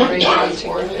these celebrations,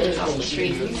 orphans off the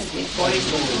streets, these boys,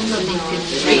 and he could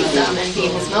raise them and be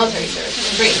in his military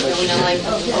service. Great, like a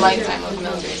lifetime of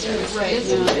military service.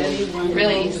 It's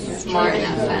really smart in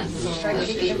that sense. Of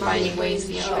finding ways,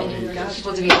 finding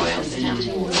people to be loyal to him. I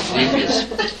think he's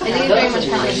very much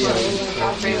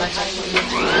very much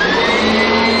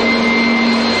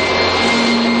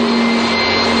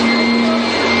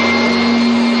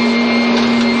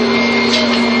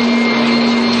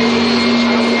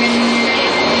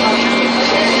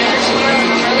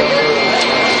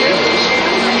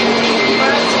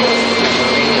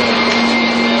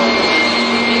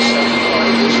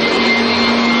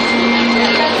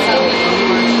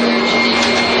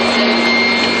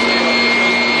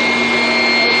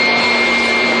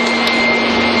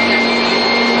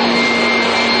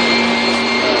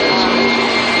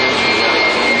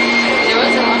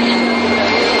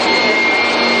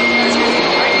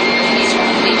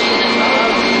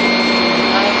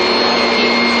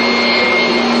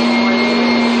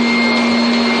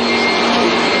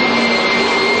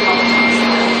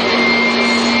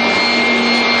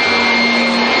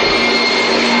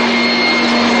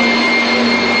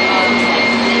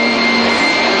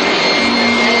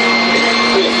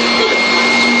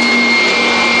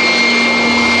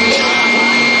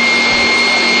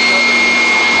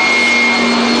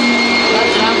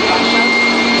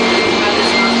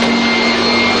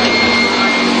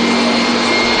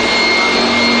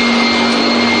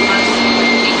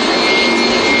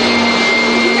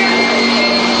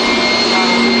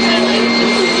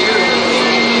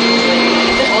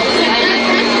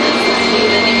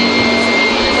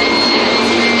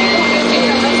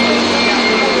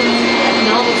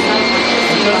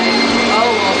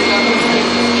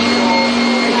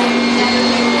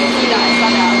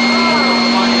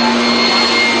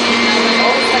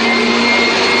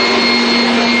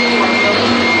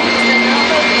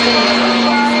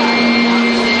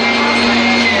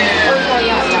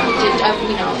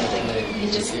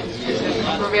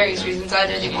various reasons.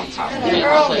 Either they won't talk to me, the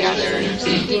other,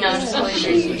 just always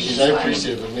there's issues. I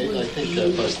appreciate it. I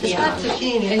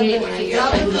think and you didn't really hear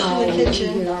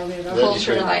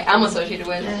culture that I'm associated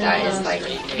with that is like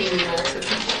being nice with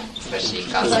people, especially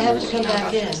gossip. I have to come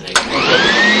back in.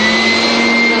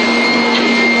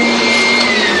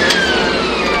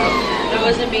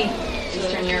 wasn't me.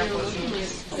 Eastern Europe was,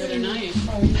 They're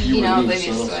nice. you know, they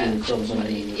used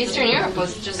to Eastern Europe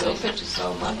was just open to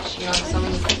so much, you know, so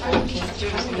many people came through,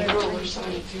 so many rulers, so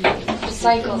many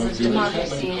cycles of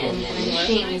democracy and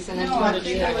kings, and then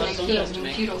kings and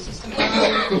feudal systems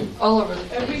all over the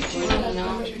place, you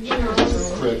know.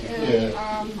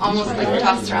 Almost like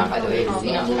tossed around by the waves,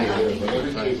 you know,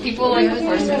 kind of. People like the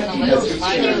first kind of lived.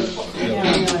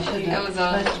 It was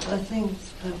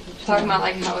talking about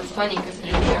like how it's funny because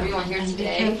everyone here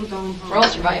today, we're all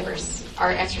survivors. Our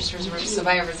ancestors were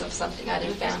survivors of something, either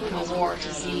famine or war,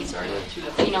 disease, or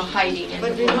you know, hiding.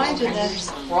 But remind you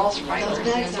that we're all survivors.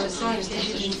 bags are songs that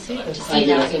you didn't see them. See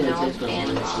that, you know,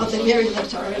 and But the Mary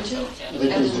left oranges.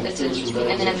 it's interesting.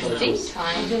 And then at the same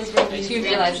time, you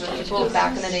realize that people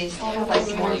back in the days have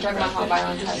like more talking about how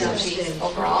violence has increased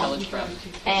overall,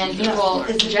 and people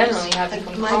generally have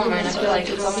become calmer. And I feel like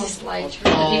it's almost like the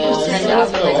people who tend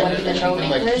up, like the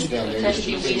troublemakers, tend to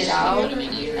be weeded out,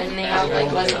 and they have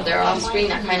like less of their offspring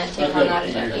that kind of take on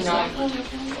that, you know,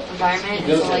 environment.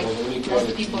 And so like most of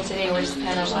the people today, we're just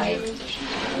kind of like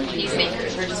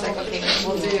peacemakers. We're just like, okay,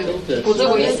 we'll do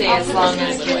what you say as long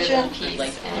as we live in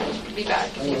peace and be back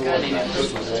if you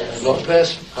good.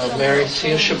 Lopez, Mary, see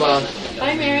you Shabbat.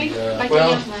 Bye, Mary. Bye,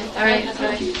 Well, all right.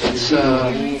 It's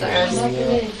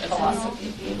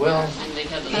Philosophy. well,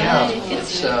 yeah,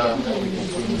 it's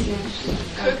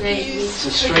a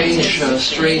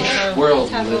strange world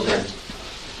we live in.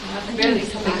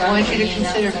 I want you to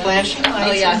consider flashing lights.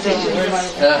 Oh, yeah.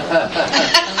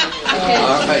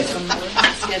 All right.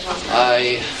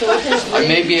 I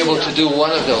may be able to do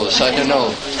one of those. I don't know.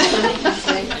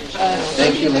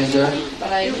 Thank you, Linda.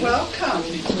 You're welcome.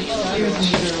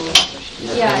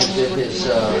 Yeah. Did his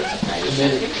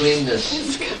committed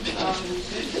cleanness.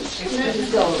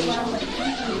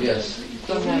 Yes.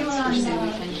 You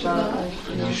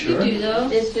sure? You do though?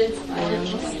 It's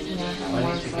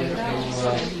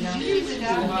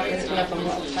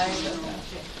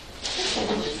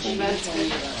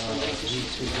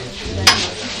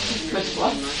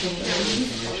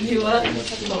You what?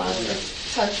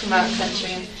 Talk about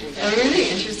country. I'm really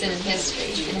interested in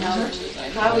history and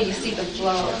how you see the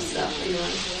flow of stuff, you know,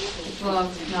 the flow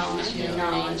of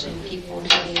knowledge and people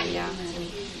and how they react and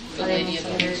how they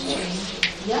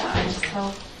change. Yeah, and just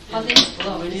how things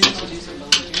flow. I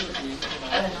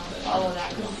don't know, all of that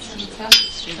because it's tough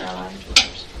for a lot of people.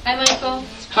 Hi, Michael.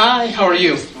 Hi, how are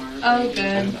you? Oh,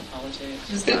 good.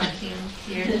 Just talking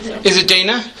here. Is it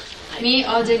Dana? Me?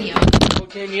 Oh, Danielle. Oh,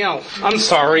 Danielle. I'm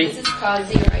sorry. This is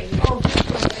Kazi right here.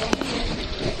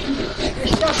 Your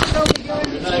stuff's over here on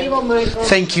the table, Michael.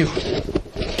 Thank you.